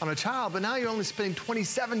 $60 on a child, but now you're only spending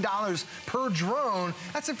 $27 per drone.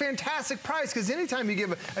 That's a fantastic price because anytime you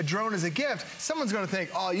give a drone as a gift, someone's going to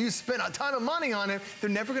think, oh, you spent a ton of money on it. They're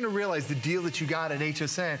never going to realize the deal that you got at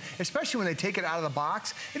HSN, especially when they take it out of the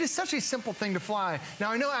box. It is such a simple thing to fly.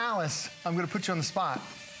 Now, I know, Alice, I'm going to put you on the spot.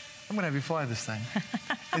 I'm going to have you fly this thing.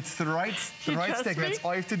 It's the right stick. That's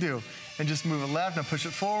all you have to do. And just move it left and push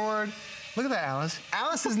it forward. Look at that, Alice.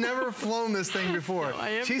 Alice has never flown this thing before.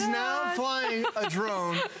 No, She's now flying a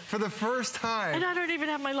drone for the first time. And I don't even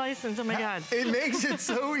have my license. Oh my God. It makes it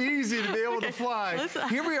so easy to be able to fly.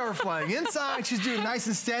 Here we are flying inside. She's doing nice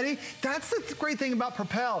and steady. That's the great thing about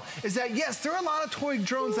Propel is that, yes, there are a lot of toy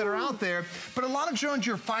drones that are out there, but a lot of drones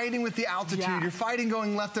you're fighting with the altitude. Yeah. You're fighting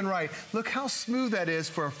going left and right. Look how smooth that is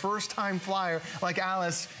for a first-time flyer like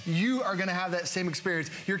Alice. You are going to have that same experience.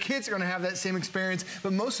 Your kids are going to have that same experience.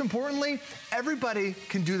 But most importantly, everybody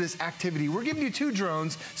can do this activity. We're giving you 2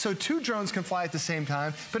 drones, so 2 drones can fly at the same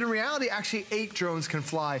time. But in reality, actually 8 drones can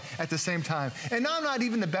fly at the same time. And now I'm not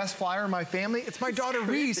even the best flyer in my family. It's my daughter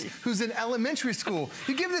Reese, who's in elementary school.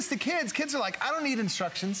 You give this to kids. Kids are like, I don't need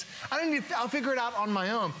instructions. I'll figure it out on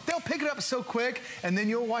my own. They'll pick it up so quick, and then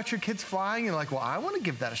you'll watch your kids flying, and you're like, well, I want to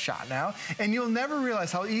give that a shot now. And you'll never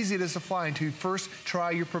realize how easy it is to fly until you first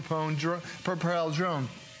try your Propel drone.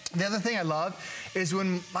 The other thing I love is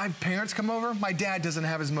when my parents come over, my dad doesn't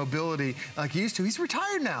have his mobility like he used to. He's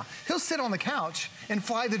retired now. He'll sit on the couch and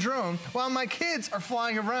fly the drone while my kids are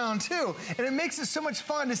flying around too. And it makes it so much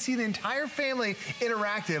fun to see the entire family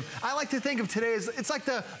interactive. I like to think of today as, it's like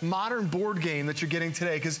the modern board game that you're getting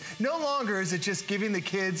today, because no longer is it just giving the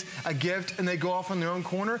kids a gift and they go off on their own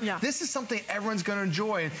corner. Yeah. This is something everyone's gonna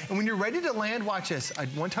enjoy. And when you're ready to land, watch this.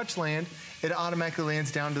 One touch land, it automatically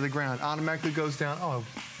lands down to the ground. Automatically goes down, oh.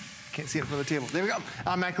 Can't see it from the table. There we go.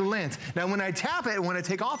 Automatically lands. Now, when I tap it and when I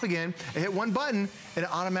take off again, I hit one button, and it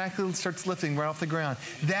automatically starts lifting right off the ground.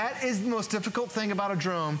 That is the most difficult thing about a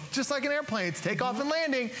drone. Just like an airplane, it's takeoff and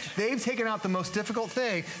landing. They've taken out the most difficult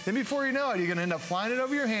thing. Then before you know it, you're going to end up flying it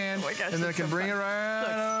over your hand, and then I can bring it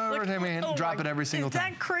right over to me and drop it every single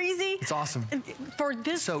time. Is that crazy? It's awesome. For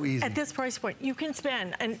this, so easy. At this price point, you can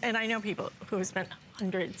spend, and I know people who have spent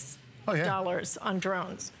hundreds of dollars on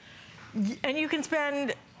drones. And you can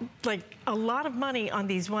spend like a lot of money on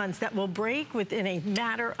these ones that will break within a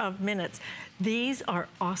matter of minutes. These are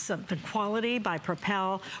awesome. The quality by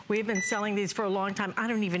Propel. We've been selling these for a long time. I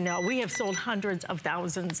don't even know. We have sold hundreds of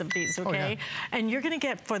thousands of these, okay? And you're gonna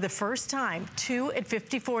get, for the first time, 2 at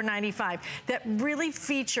 $54.95 that really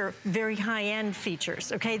feature very high-end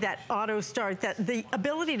features, okay? That auto start, that the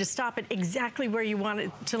ability to stop it exactly where you want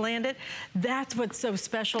it to land it. That's what's so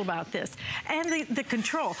special about this. And the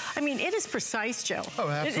control. I mean, it is precise, Joe. Oh,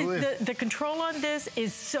 absolutely. The control on this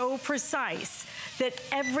is so precise that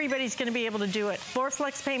everybody's going to be able to do it. 4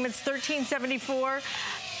 flex payments, $13.74.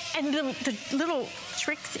 And the little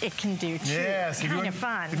tricks it can do, too. Yes, kind of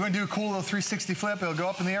fun. If you want to do a cool little 360 flip, it'll go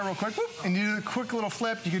up in the air real quick, whoop, and you do a quick little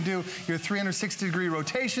flip. You can do your 360-degree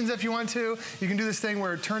rotations if you want to. You can do this thing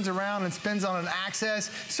where it turns around and spins on an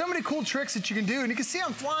axis. So many cool tricks that you can do. And you can see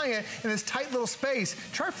I'm flying it in this tight little space.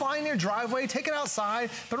 Try flying in your driveway, take it outside.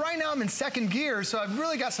 But right now I'm in 2nd gear, so I've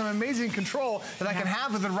really got some amazing control that I can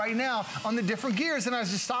have with it right now on the different gears. And I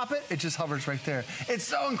just stop it, it just hovers right there. It's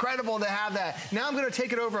so incredible to have that. Now I'm going to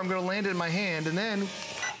take it over. I'm going to land it in my hand, and then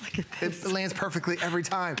it lands perfectly every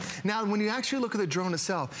time. Now, when you actually look at the drone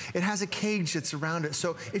itself, it has a cage that's around it.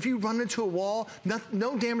 So if you run into a wall,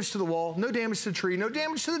 no damage to the wall, no damage to the tree, no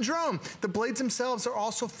damage to the drone. The blades themselves are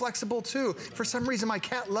also flexible too. For some reason, my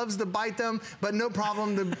cat loves to bite them, but no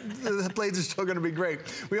problem, the blades are still gonna be great.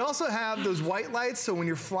 We also have those white lights, so when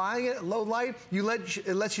you're flying at low light,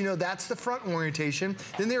 it lets you know that's the front orientation.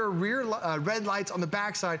 Then there are rear red lights on the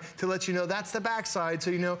backside to let you know that's the backside, so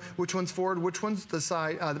you know which one's forward, which one's the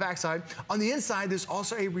side, the backside. On the inside, there's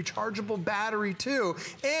also a rechargeable battery too.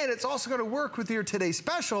 And it's also gonna work with your Today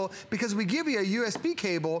Special because we give you a USB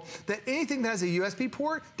cable that anything that has a USB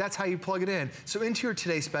port, that's how you plug it in. So into your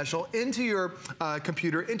Today Special, into your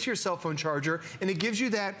computer, into your cell phone charger, and it gives you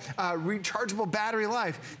that rechargeable battery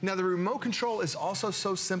life. Now the remote control is also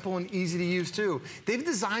so simple and easy to use too. They've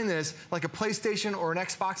designed this like a PlayStation or an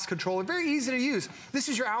Xbox controller, very easy to use. This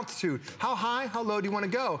is your altitude. How high, how low do you wanna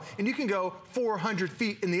go? And you can go 400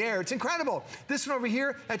 feet in the air. It's incredible. This one over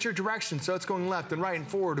here, that's your direction. So it's going left and right and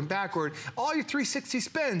forward and backward. All your 360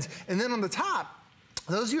 spins. And then on the top,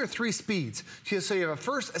 those are your 3 speeds. So you have a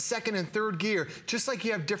 1st, a 2nd, and 3rd gear, just like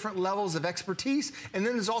you have different levels of expertise. And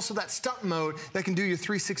then there's also that stunt mode that can do your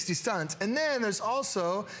 360 stunts. And then there's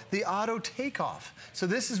also the auto takeoff. So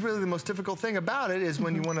this is really the most difficult thing about it is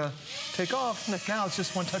when you want to take off. Now it's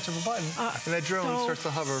just one touch of a button, and that drone starts to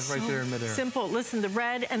hover right there in midair. Simple. Listen, the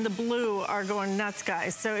red and the blue are going nuts,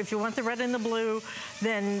 guys. So if you want the red and the blue,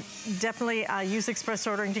 then definitely use express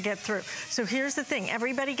ordering to get through. So here's the thing.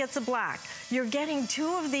 Everybody gets a black. You're getting 2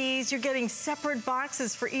 of these. You're getting separate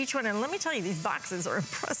boxes for each one. And let me tell you, these boxes are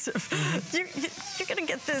impressive. You're going to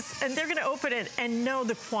get this, and they're going to open it and know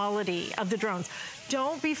the quality of the drones.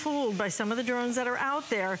 don't be fooled by some of the drones that are out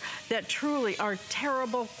there that truly are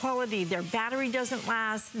terrible quality. Their battery doesn't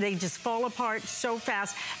last. They just fall apart so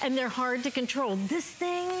fast, and they're hard to control. This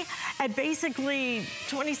thing, at basically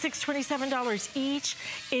 $26, $27 each,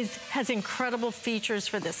 has incredible features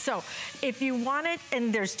for this. So if you want it,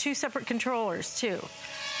 and there's 2 separate controllers too.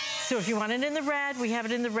 So if you want it in the red, we have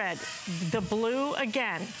it in the red. The blue,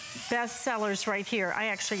 again, best sellers right here. I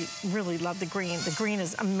actually really love the green. The green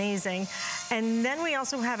is amazing. And then we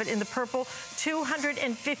also have it in the purple,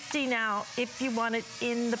 $250 now if you want it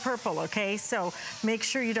in the purple, okay? So make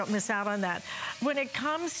sure you don't miss out on that. When it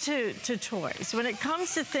comes to toys, when it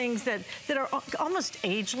comes to things that are almost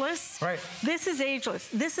ageless, right? This is ageless.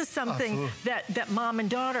 This is something that mom and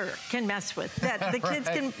daughter can mess with, that the kids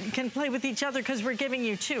can play with each other, because we're giving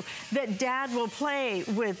you 2. That dad will play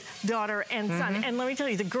with daughter and son. And let me tell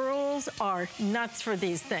you, the girls are nuts for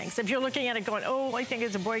these things. If you're looking at it going, oh, I think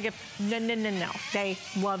it's a boy gift. No, no, no, no. They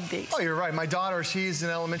love these. Oh, you're right. My daughter, she's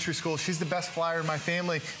in elementary school. She's the best flyer in my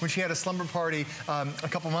family. When she had a slumber party a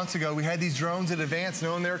couple months ago, we had these drones in advance,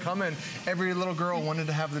 knowing they were coming. Every little girl wanted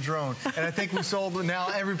to have the drone. And I think we sold it. Now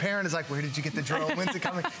every parent is like, where did you get the drone? When's it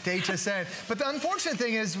coming to HSN? But the unfortunate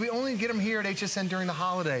thing is we only get them here at HSN during the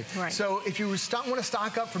holiday. Right. So if you want to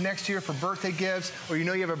stock up for next year for birthday gifts, or you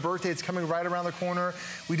know you have a birthday that's coming right around the corner,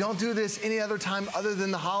 we don't do this any other time other than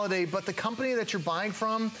the holiday, but the company that you're buying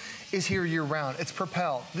from is here year-round. It's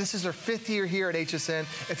Propel. This is our 5th year here at HSN.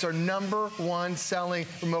 It's our #1 selling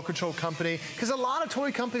remote control company, because a lot of toy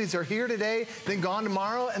companies are here today, then gone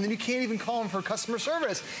tomorrow, and then you can't even call them for customer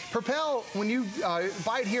service. Propel, when you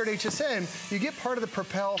buy it here at HSN, you get part of the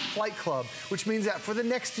Propel Flight Club, which means that for the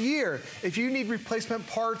next year, if you need replacement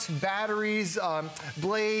parts, batteries,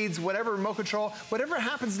 blades, whatever, remote control, whatever it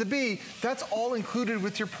happens to be, that's all included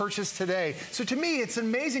with your purchase today. So to me, it's an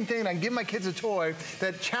amazing thing that I can give my kids a toy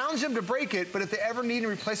that challenges them to break it, but if they ever need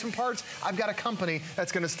replacement parts, I've got a company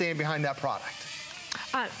that's going to stand behind that product.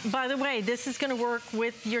 By the way, this is going to work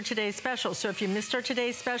with your today's special. So if you missed our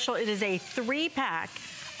today's special, it is a 3-pack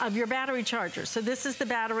of your battery charger. So this is the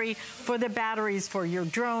battery for the batteries for your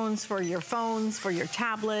drones, for your phones, for your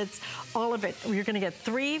tablets, all of it. You're gonna get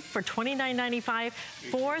 3 for $29.95,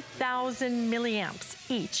 4,000 milliamps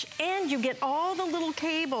each. And you get all the little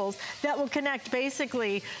cables that will connect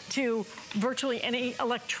basically to virtually any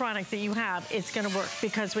electronic that you have. It's gonna work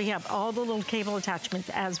because we have all the little cable attachments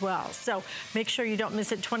as well. So make sure you don't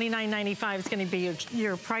miss it. $29.95 is gonna be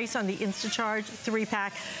your price on the Instacharge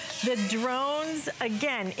 3-pack. The drones,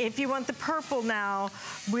 again, if you want the purple now,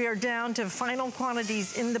 we are down to final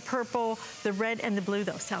quantities in the purple, the red, and the blue,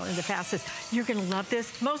 though, selling the fastest. You're gonna love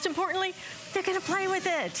this. Most importantly, they're gonna play with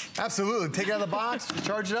it. Absolutely. Take it out of the box,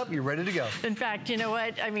 charge it up, you're ready to go. In fact, you know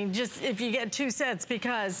what? I mean, just if you get 2 sets,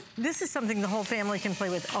 because this is something the whole family can play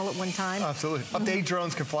with all at one time. Absolutely. Up to 8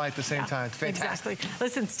 drones can fly at the same time. It's fantastic. Exactly.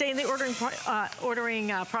 Listen, stay in the ordering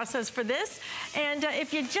process for this. And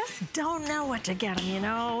if you just don't know what to get them, you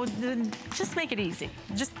know, then just make it easy.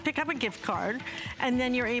 Just pick up a gift card, and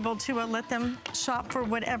then you're able to let them shop for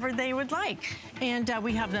whatever they would like. And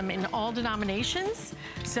we have them in all denominations.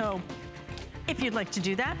 So if you'd like to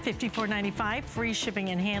do that, $54.95, free shipping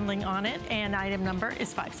and handling on it, and item number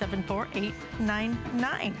is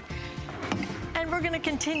 574899. And we're gonna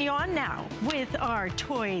continue on now with our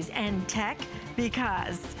toys and tech,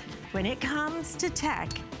 because when it comes to tech,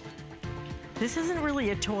 this isn't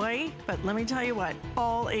really a toy, but let me tell you what,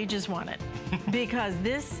 all ages want it. Because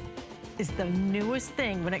this is the newest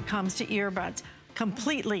thing when it comes to earbuds,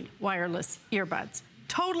 completely wireless earbuds.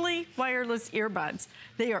 Totally wireless earbuds.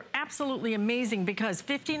 They are absolutely amazing because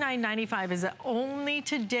 $59.95 is the only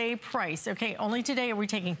today price. Okay, only today are we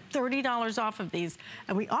taking $30 off of these,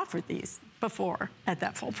 and we offered these before at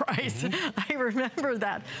that full price. I remember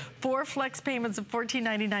that. 4 flex payments of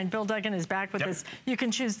 $14.99. Bill Duggan is back with us. You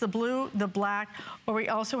can choose the blue, the black, or we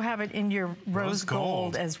also have it in your rose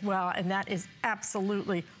gold as well, and that is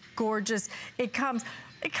absolutely gorgeous. It comes,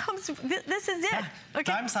 this is it. Okay.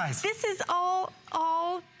 Dime size. This is all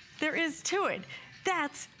there is to it.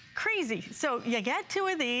 That's crazy. So you get 2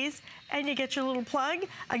 of these, and you get your little plug.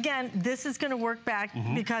 Again, this is gonna work back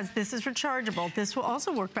because this is rechargeable. This will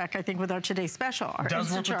also work back, I think, with our today's special. Our it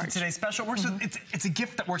does work with today's special. It works with, it's a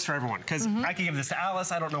gift that works for everyone, because I could give this to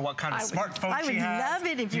Alice. I don't know what kind of smartphone she has. I would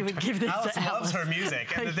love it if you would give this Alice to Alice. loves her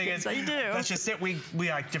music. And the thing is, I do. That's just it. We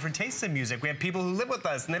like different tastes in music. We have people who live with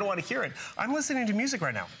us, and they don't want to hear it. I'm listening to music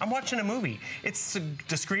right now. I'm watching a movie. It's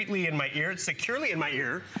discreetly in my ear. It's securely in my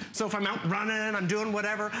ear. So if I'm out running, I'm doing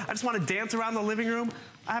whatever, I just want to dance around the living room,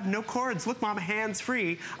 I have no cords. Look, Mom,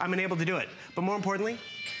 hands-free. I'm unable to do it. But more importantly,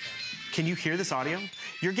 Can you hear this audio?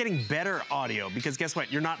 You're getting better audio because guess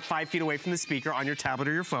what? You're not 5 feet away from the speaker on your tablet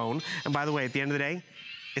or your phone. And by the way, at the end of the day,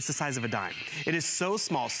 it's the size of a dime. It is so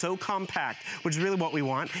small, so compact, which is really what we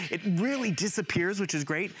want. It really disappears, which is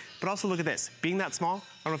great. But also look at this. Being that small,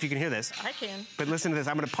 I don't know if you can hear this. I can. But listen to this.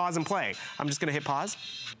 I'm gonna pause and play. I'm just gonna hit pause.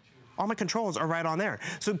 All my controls are right on there.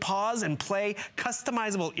 So pause and play,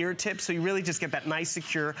 customizable ear tips, so you really just get that nice,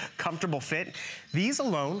 secure, comfortable fit. These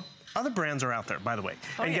alone, other brands are out there, by the way.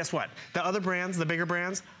 And guess what? The other brands, the bigger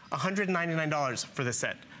brands, $199 for this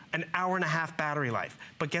set. An hour-and-a-half battery life.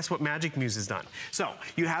 But guess what Magic Muse has done? So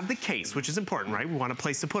you have the case, which is important, right? We want a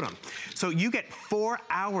place to put them. So you get 4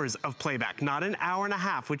 hours of playback, not an hour and a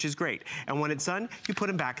half, which is great. And when it's done, you put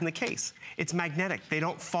them back in the case. It's magnetic, they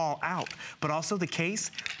don't fall out. But also the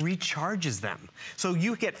case recharges them. So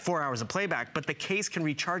you get 4 hours of playback, but the case can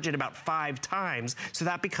recharge it about 5 times. So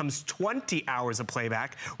that becomes 20 hours of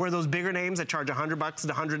playback, where those bigger names that charge $100 to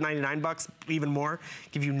 $199, even more,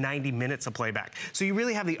 give you 90 minutes of playback. So you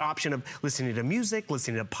really have the option of listening to music,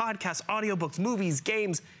 listening to podcasts, audiobooks, movies,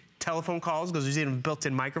 games, telephone calls, because there's even a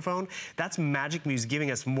built-in microphone. That's Magic Muse giving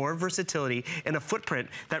us more versatility in a footprint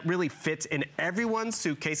that really fits in everyone's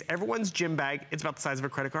suitcase, everyone's gym bag. It's about the size of a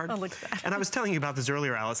credit card. Oh, look at that. And I was telling you about this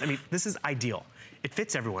earlier, Alice. I mean, this is ideal. It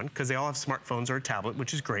fits everyone because they all have smartphones or a tablet,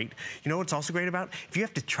 which is great. You know what's also great about? If you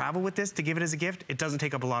have to travel with this to give it as a gift, it doesn't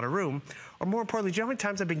take up a lot of room. Or more importantly, do you know how many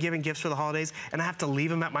times I've been giving gifts for the holidays and I have to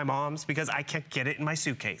leave them at my mom's because I can't get it in my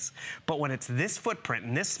suitcase? But when it's this footprint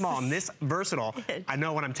and this small and this versatile, I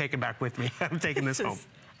know what I'm taking back with me. I'm taking this home.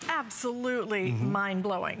 Absolutely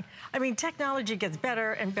mind-blowing. I mean, technology gets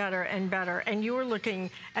better and better and better, and you're looking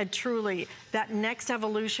at truly that next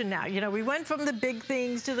evolution now. You know, we went from the big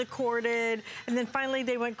things to the corded, and then finally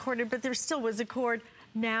they went corded, but there still was a cord.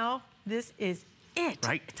 Now, this is it.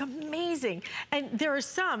 Right. It's amazing. And there are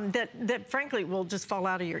some that frankly will just fall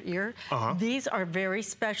out of your ear. These are very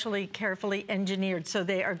specially, carefully engineered, so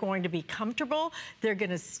they are going to be comfortable, they're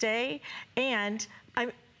gonna stay, and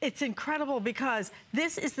it's incredible because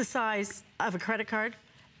this is the size of a credit card,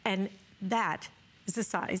 and that is the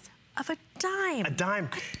size of a dime. A dime.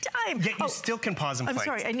 A dime. Yet you still can pause and play. I'm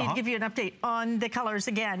sorry, I need to give you an update on the colors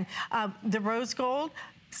again. The rose gold,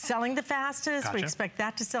 selling the fastest. Gotcha. We expect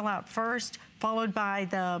that to sell out first, followed by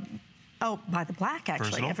the black, actually.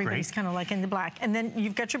 Versatile, Everybody's kind of like in the black. And then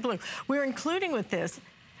you've got your blue. We're including with this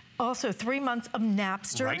also 3 months of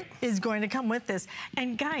Napster is going to come with this.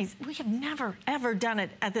 And guys, we have never, ever done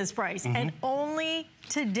it at this price. And only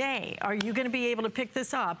today are you going to be able to pick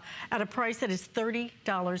this up at a price that is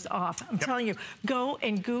 $30 off. I'm telling you, go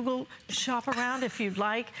and Google, shop around if you'd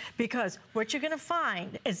like, because what you're going to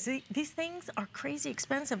find is these things are crazy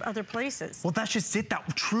expensive other places. Well, that's just it.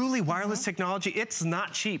 That truly wireless technology, it's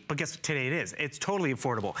not cheap, but guess what? Today it is. It's totally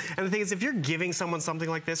affordable. And the thing is, if you're giving someone something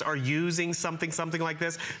like this or using something like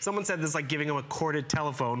this, someone said this is like giving them a corded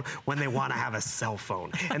telephone when they want to have a cell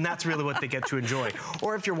phone. And that's really what they get to enjoy.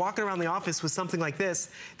 Or if you're walking around the office with something like this,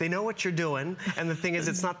 they know what you're doing. And the thing is,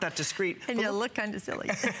 it's not that discreet. And you look kind of silly.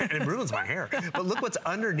 And it ruins my hair. But look what's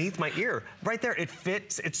underneath my ear. Right there, it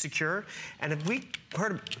fits, it's secure. And if we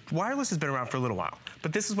heard, wireless has been around for a little while,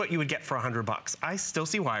 but this is what you would get for $100. I still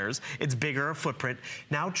see wires. It's bigger, a footprint.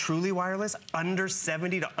 Now truly wireless, under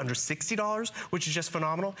 $70 to under $60, which is just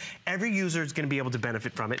phenomenal. Every user is gonna be able to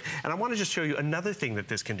benefit from it. And I wanna just show you another thing that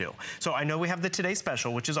this can do. So I know we have the Today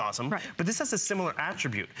Special, which is awesome, but this has a similar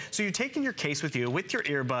attribute. So you're taking your case with you, with your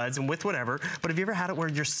earbuds and with whatever, but have you ever had it where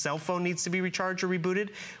your cell phone needs to be recharged or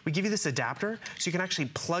rebooted? We give you this adapter, so you can actually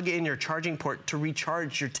plug in your charging port to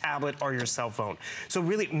recharge your tablet or your cell phone. So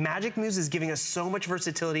really, Magic Muse is giving us so much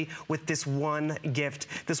versatility with this one gift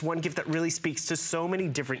that really speaks to so many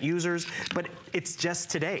different users, but it's just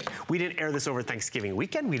today. We didn't air this over Thanksgiving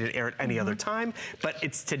weekend, we didn't air it any other time, but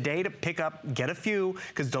it's today to pick up, get a few,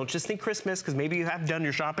 because don't just think Christmas, because maybe you have done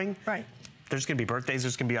your shopping. Right. There's gonna be birthdays,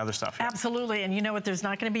 there's gonna be other stuff. Absolutely, and you know what, there's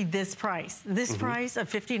not gonna be this price. This price of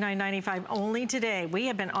 $59.95 only today. We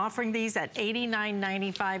have been offering these at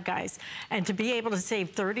 $89.95, guys. And to be able to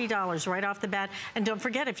save $30 right off the bat, and don't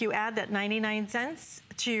forget, if you add that 99 cents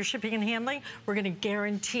to your shipping and handling, we're gonna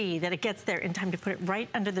guarantee that it gets there in time to put it right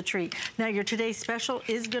under the tree. Now, your Today Special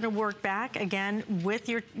is gonna work back, again, with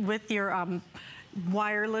your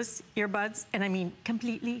wireless earbuds, and I mean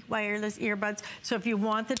completely wireless earbuds. So if you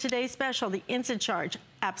want the Today Special, the instant charge,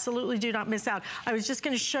 Absolutely do not miss out. I was just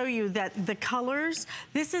going to show you that the colors,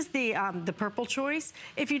 this is the purple choice.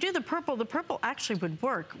 If you do the purple actually would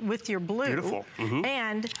work with your blue. Beautiful.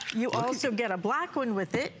 And you also get a black one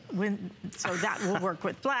with it, so that will work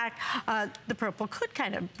with black. The purple could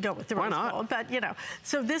kind of go with the rose gold, but you know.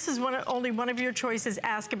 So this is only one of your choices.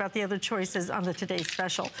 Ask about the other choices on the Today's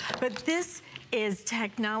Special. But this is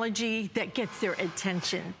technology that gets their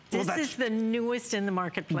attention. This is the newest in the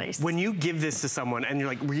marketplace. When you give this to someone and you're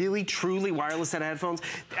like, really, truly wireless set of headphones,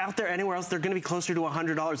 out there anywhere else, they're gonna be closer to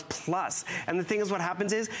 $100 plus. And the thing is, what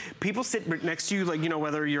happens is, people sit next to you, like, you know,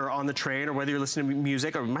 whether you're on the train or whether you're listening to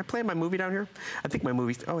music, or am I playing my movie down here? I think my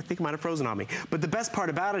movie, I think it might have frozen on me. But the best part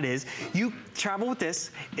about it is, you travel with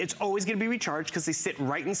this, it's always gonna be recharged because they sit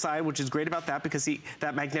right inside, which is great about that because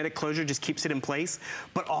that magnetic closure just keeps it in place.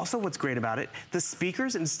 But also what's great about it, the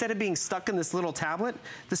speakers, instead of being stuck in this little tablet,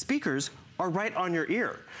 the speakers are right on your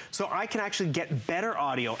ear. So I can actually get better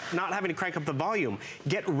audio, not having to crank up the volume,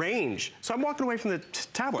 get range. So I'm walking away from the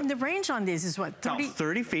tablet. And the range on these is what, 30? About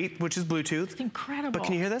 30 feet, which is Bluetooth. It's incredible. But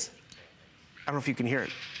can you hear this? I don't know if you can hear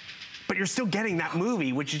it. But you're still getting that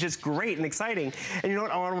movie, which is just great and exciting. And you know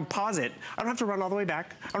what, I want to pause it. I don't have to run all the way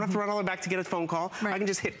back. I don't have to run all the way back to get a phone call. I can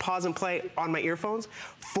just hit pause and play on my earphones.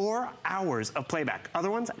 4 hours of playback.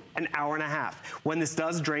 Other ones, an hour and a half. When this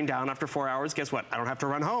does drain down after 4 hours, guess what? I don't have to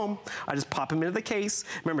run home. I just pop them into the case.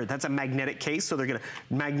 Remember, that's a magnetic case, so they're gonna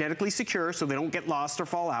magnetically secure so they don't get lost or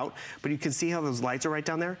fall out. But you can see how those lights are right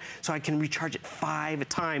down there. So I can recharge it 5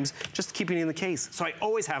 times just keeping it in the case. So I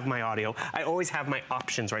always have my audio. I always have my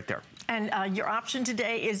options right there. And your option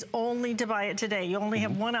today is only to buy it today. You only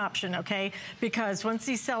have one option, okay? Because once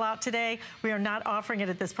these sell out today, we are not offering it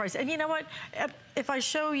at this price. And you know what? If I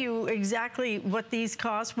show you exactly what these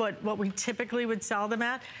cost, what we typically would sell them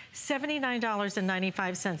at,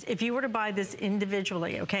 $79.95. If you were to buy this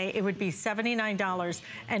individually, okay, it would be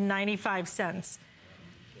 $79.95.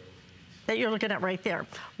 That you're looking at right there.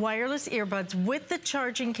 Wireless earbuds with the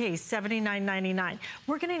charging case, $79.99.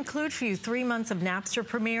 We're gonna include for you 3 months of Napster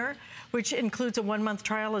Premiere, which includes a 1-month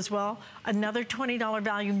trial as well. Another $20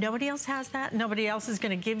 value. Nobody else has that. Nobody else is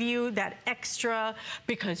gonna give you that extra,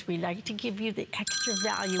 because we like to give you the extra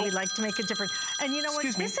value. We like to make it different. And you know what?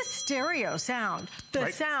 This is stereo sound.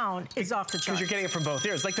 The sound is off the charts. Because you're getting it from both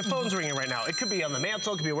ears. Like the phone's ringing right now. It could be on the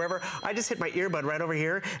mantle, it could be wherever. I just hit my earbud right over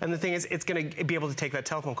here, and the thing is, it's gonna be able to take that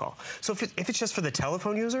telephone call. So if it's just for the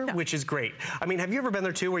telephone user, which is great. I mean, have you ever been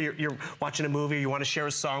there too, where you're watching a movie, or you want to share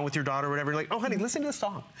a song with your daughter or whatever, you're like, oh honey, listen to the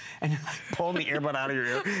song. And you're like pulling the earbud out of your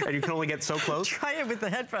ear, and you can only get so close. Try it with the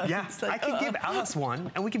headphones. Yeah, like, I could give Alice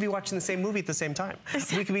one, and we could be watching the same movie at the same time.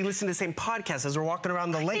 We could be listening to the same podcast as we're walking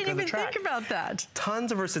around the lake or the track. I didn't even think about that.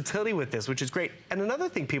 Tons of versatility with this, which is great. And another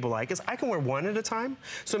thing people like is I can wear one at a time.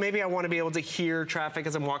 So maybe I want to be able to hear traffic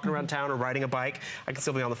as I'm walking around town or riding a bike. I can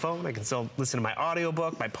still be on the phone. I can still listen to my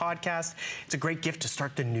audiobook, my podcast. It's a great gift to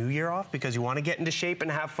start the new year off because you want to get into shape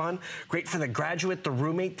and have fun. Great for the graduate, the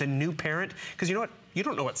roommate, the new parent. Because you know what? You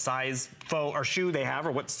don't know what size phone or shoe they have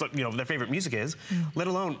or what their favorite music is, let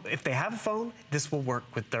alone if they have a phone, this will work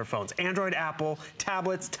with their phones. Android, Apple,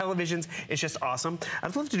 tablets, televisions, it's just awesome.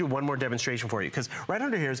 I'd love to do one more demonstration for you because right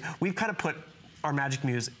under here is we've kind of put our Magic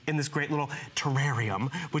Muse in this great little terrarium,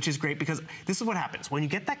 which is great because this is what happens. When you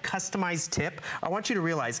get that customized tip, I want you to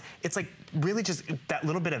realize it's like really just that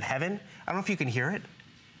little bit of heaven. I don't know if you can hear it,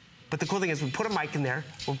 but the cool thing is we put a mic in there,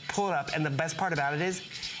 we'll pull it up, and the best part about it is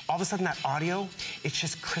all of a sudden that audio, it's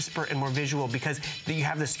just crisper and more visual because you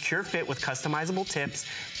have this secure fit with customizable tips,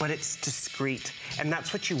 but it's discreet. And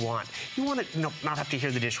that's what you want. You want to not have to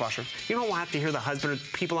hear the dishwasher. You don't have to hear the husband or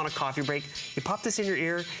people on a coffee break. You pop this in your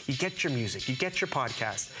ear, you get your music, you get your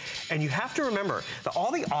podcast. And you have to remember that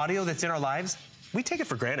all the audio that's in our lives, we take it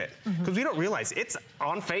for granted because we don't realize it's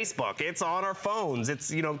on Facebook, it's on our phones,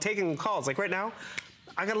 it's taking calls. Like right now,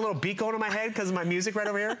 I got a little beat going in my head because of my music right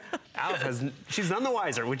over here. Alice she's none the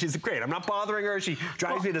wiser, which is great. I'm not bothering her. She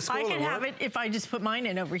drives me to school. I can have it if I just put mine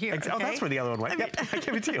in over here. Oh, that's where the other one went. Yep, I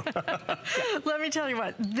give it to you. Let me tell you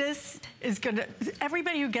what, this is gonna,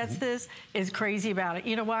 everybody who gets this is crazy about it.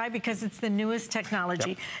 You know why? Because it's the newest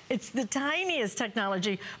technology. It's the tiniest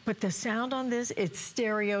technology, but the sound on this, it's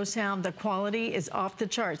stereo sound. The quality is off the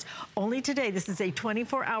charts. Only today, this is a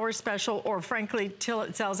 24-hour special, or frankly, till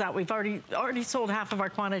it sells out. We've already sold half of of our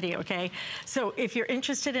quantity, okay? So if you're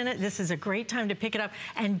interested in it, this is a great time to pick it up.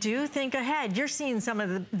 And do think ahead. You're seeing some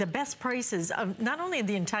of the best prices of not only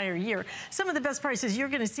the entire year, some of the best prices you're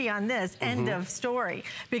gonna see on this, end of story.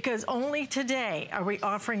 Because only today are we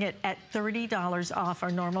offering it at $30 off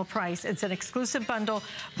our normal price. It's an exclusive bundle,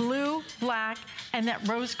 blue, black, and that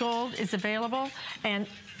rose gold is available. And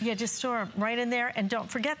yeah, just store them right in there. And don't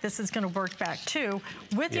forget, this is gonna work back too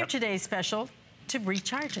with your today's special to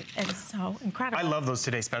recharge it. And it's so incredible. I love those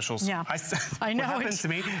Today Specials. Yeah. I know. What happens to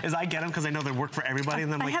me is I get them because I know they work for everybody,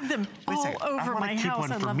 and then I'm like, I have them all over my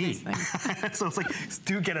house. I love these things. So it's like,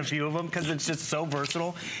 do get a few of them because it's just so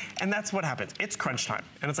versatile. And that's what happens. It's crunch time.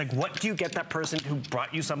 And it's like, what do you get that person who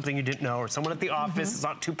brought you something you didn't know, or someone at the office? It's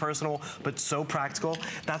not too personal, but so practical.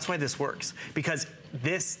 That's why this works, because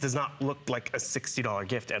this does not look like a $60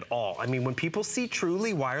 gift at all. I mean, when people see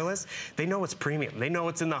Truly Wireless, they know it's premium. They know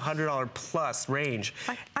it's in the $100 plus range.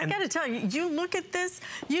 I gotta tell you, you look at this,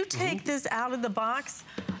 you take this out of the box,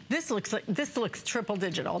 this looks triple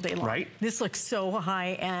digit all day long. Right. This looks so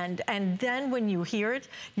high end. And then when you hear it,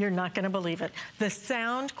 you're not gonna believe it. The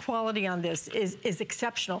sound quality on this is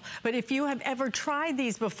exceptional. But if you have ever tried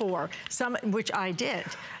these before, some, which I did,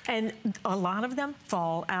 and a lot of them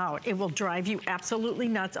fall out. It will drive you absolutely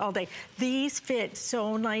nuts all day. These fit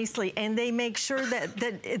so nicely, and they make sure that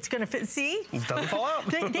it's gonna fit. See? It doesn't fall out.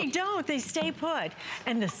 They don't, they stay put.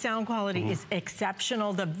 And the sound quality is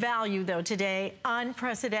exceptional. The value though today,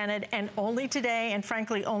 unprecedented, and only today, and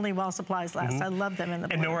frankly, only while supplies last. I love them in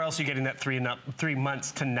the And nowhere else are you getting that 3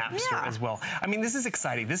 months to Napster as well. I mean, this is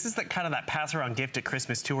exciting. This is kind of that pass around gift at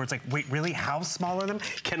Christmas too, where it's like, wait, really? How small are them?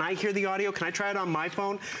 Can I hear the audio? Can I try it on my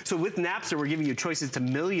phone? So with Napster, we're giving you choices to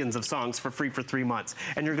millions of songs for free for 3 months.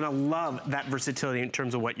 And you're gonna love that versatility in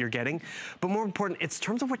terms of what you're getting. But more important, it's in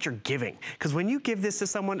terms of what you're giving. Because when you give this to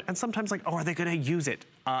someone, and sometimes like, oh, are they gonna use it?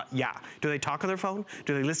 Yeah. Do they talk on their phone?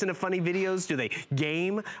 Do they listen to funny videos? Do they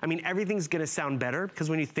game? I mean, everything's gonna sound better, because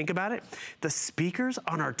when you think about it, the speakers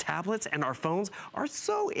on our tablets and our phones are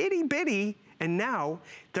so itty bitty. And now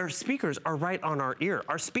their speakers are right on our ear.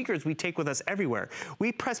 Our speakers we take with us everywhere.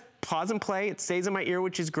 We press pause and play, it stays in my ear,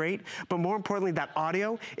 which is great. But more importantly, that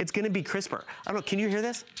audio, it's gonna be crisper. I don't know, can you hear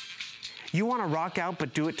this? You wanna rock out,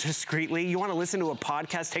 but do it discreetly. You wanna listen to a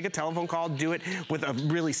podcast, take a telephone call, do it with a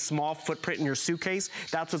really small footprint in your suitcase.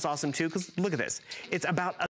 That's what's awesome too, because look at this. It's about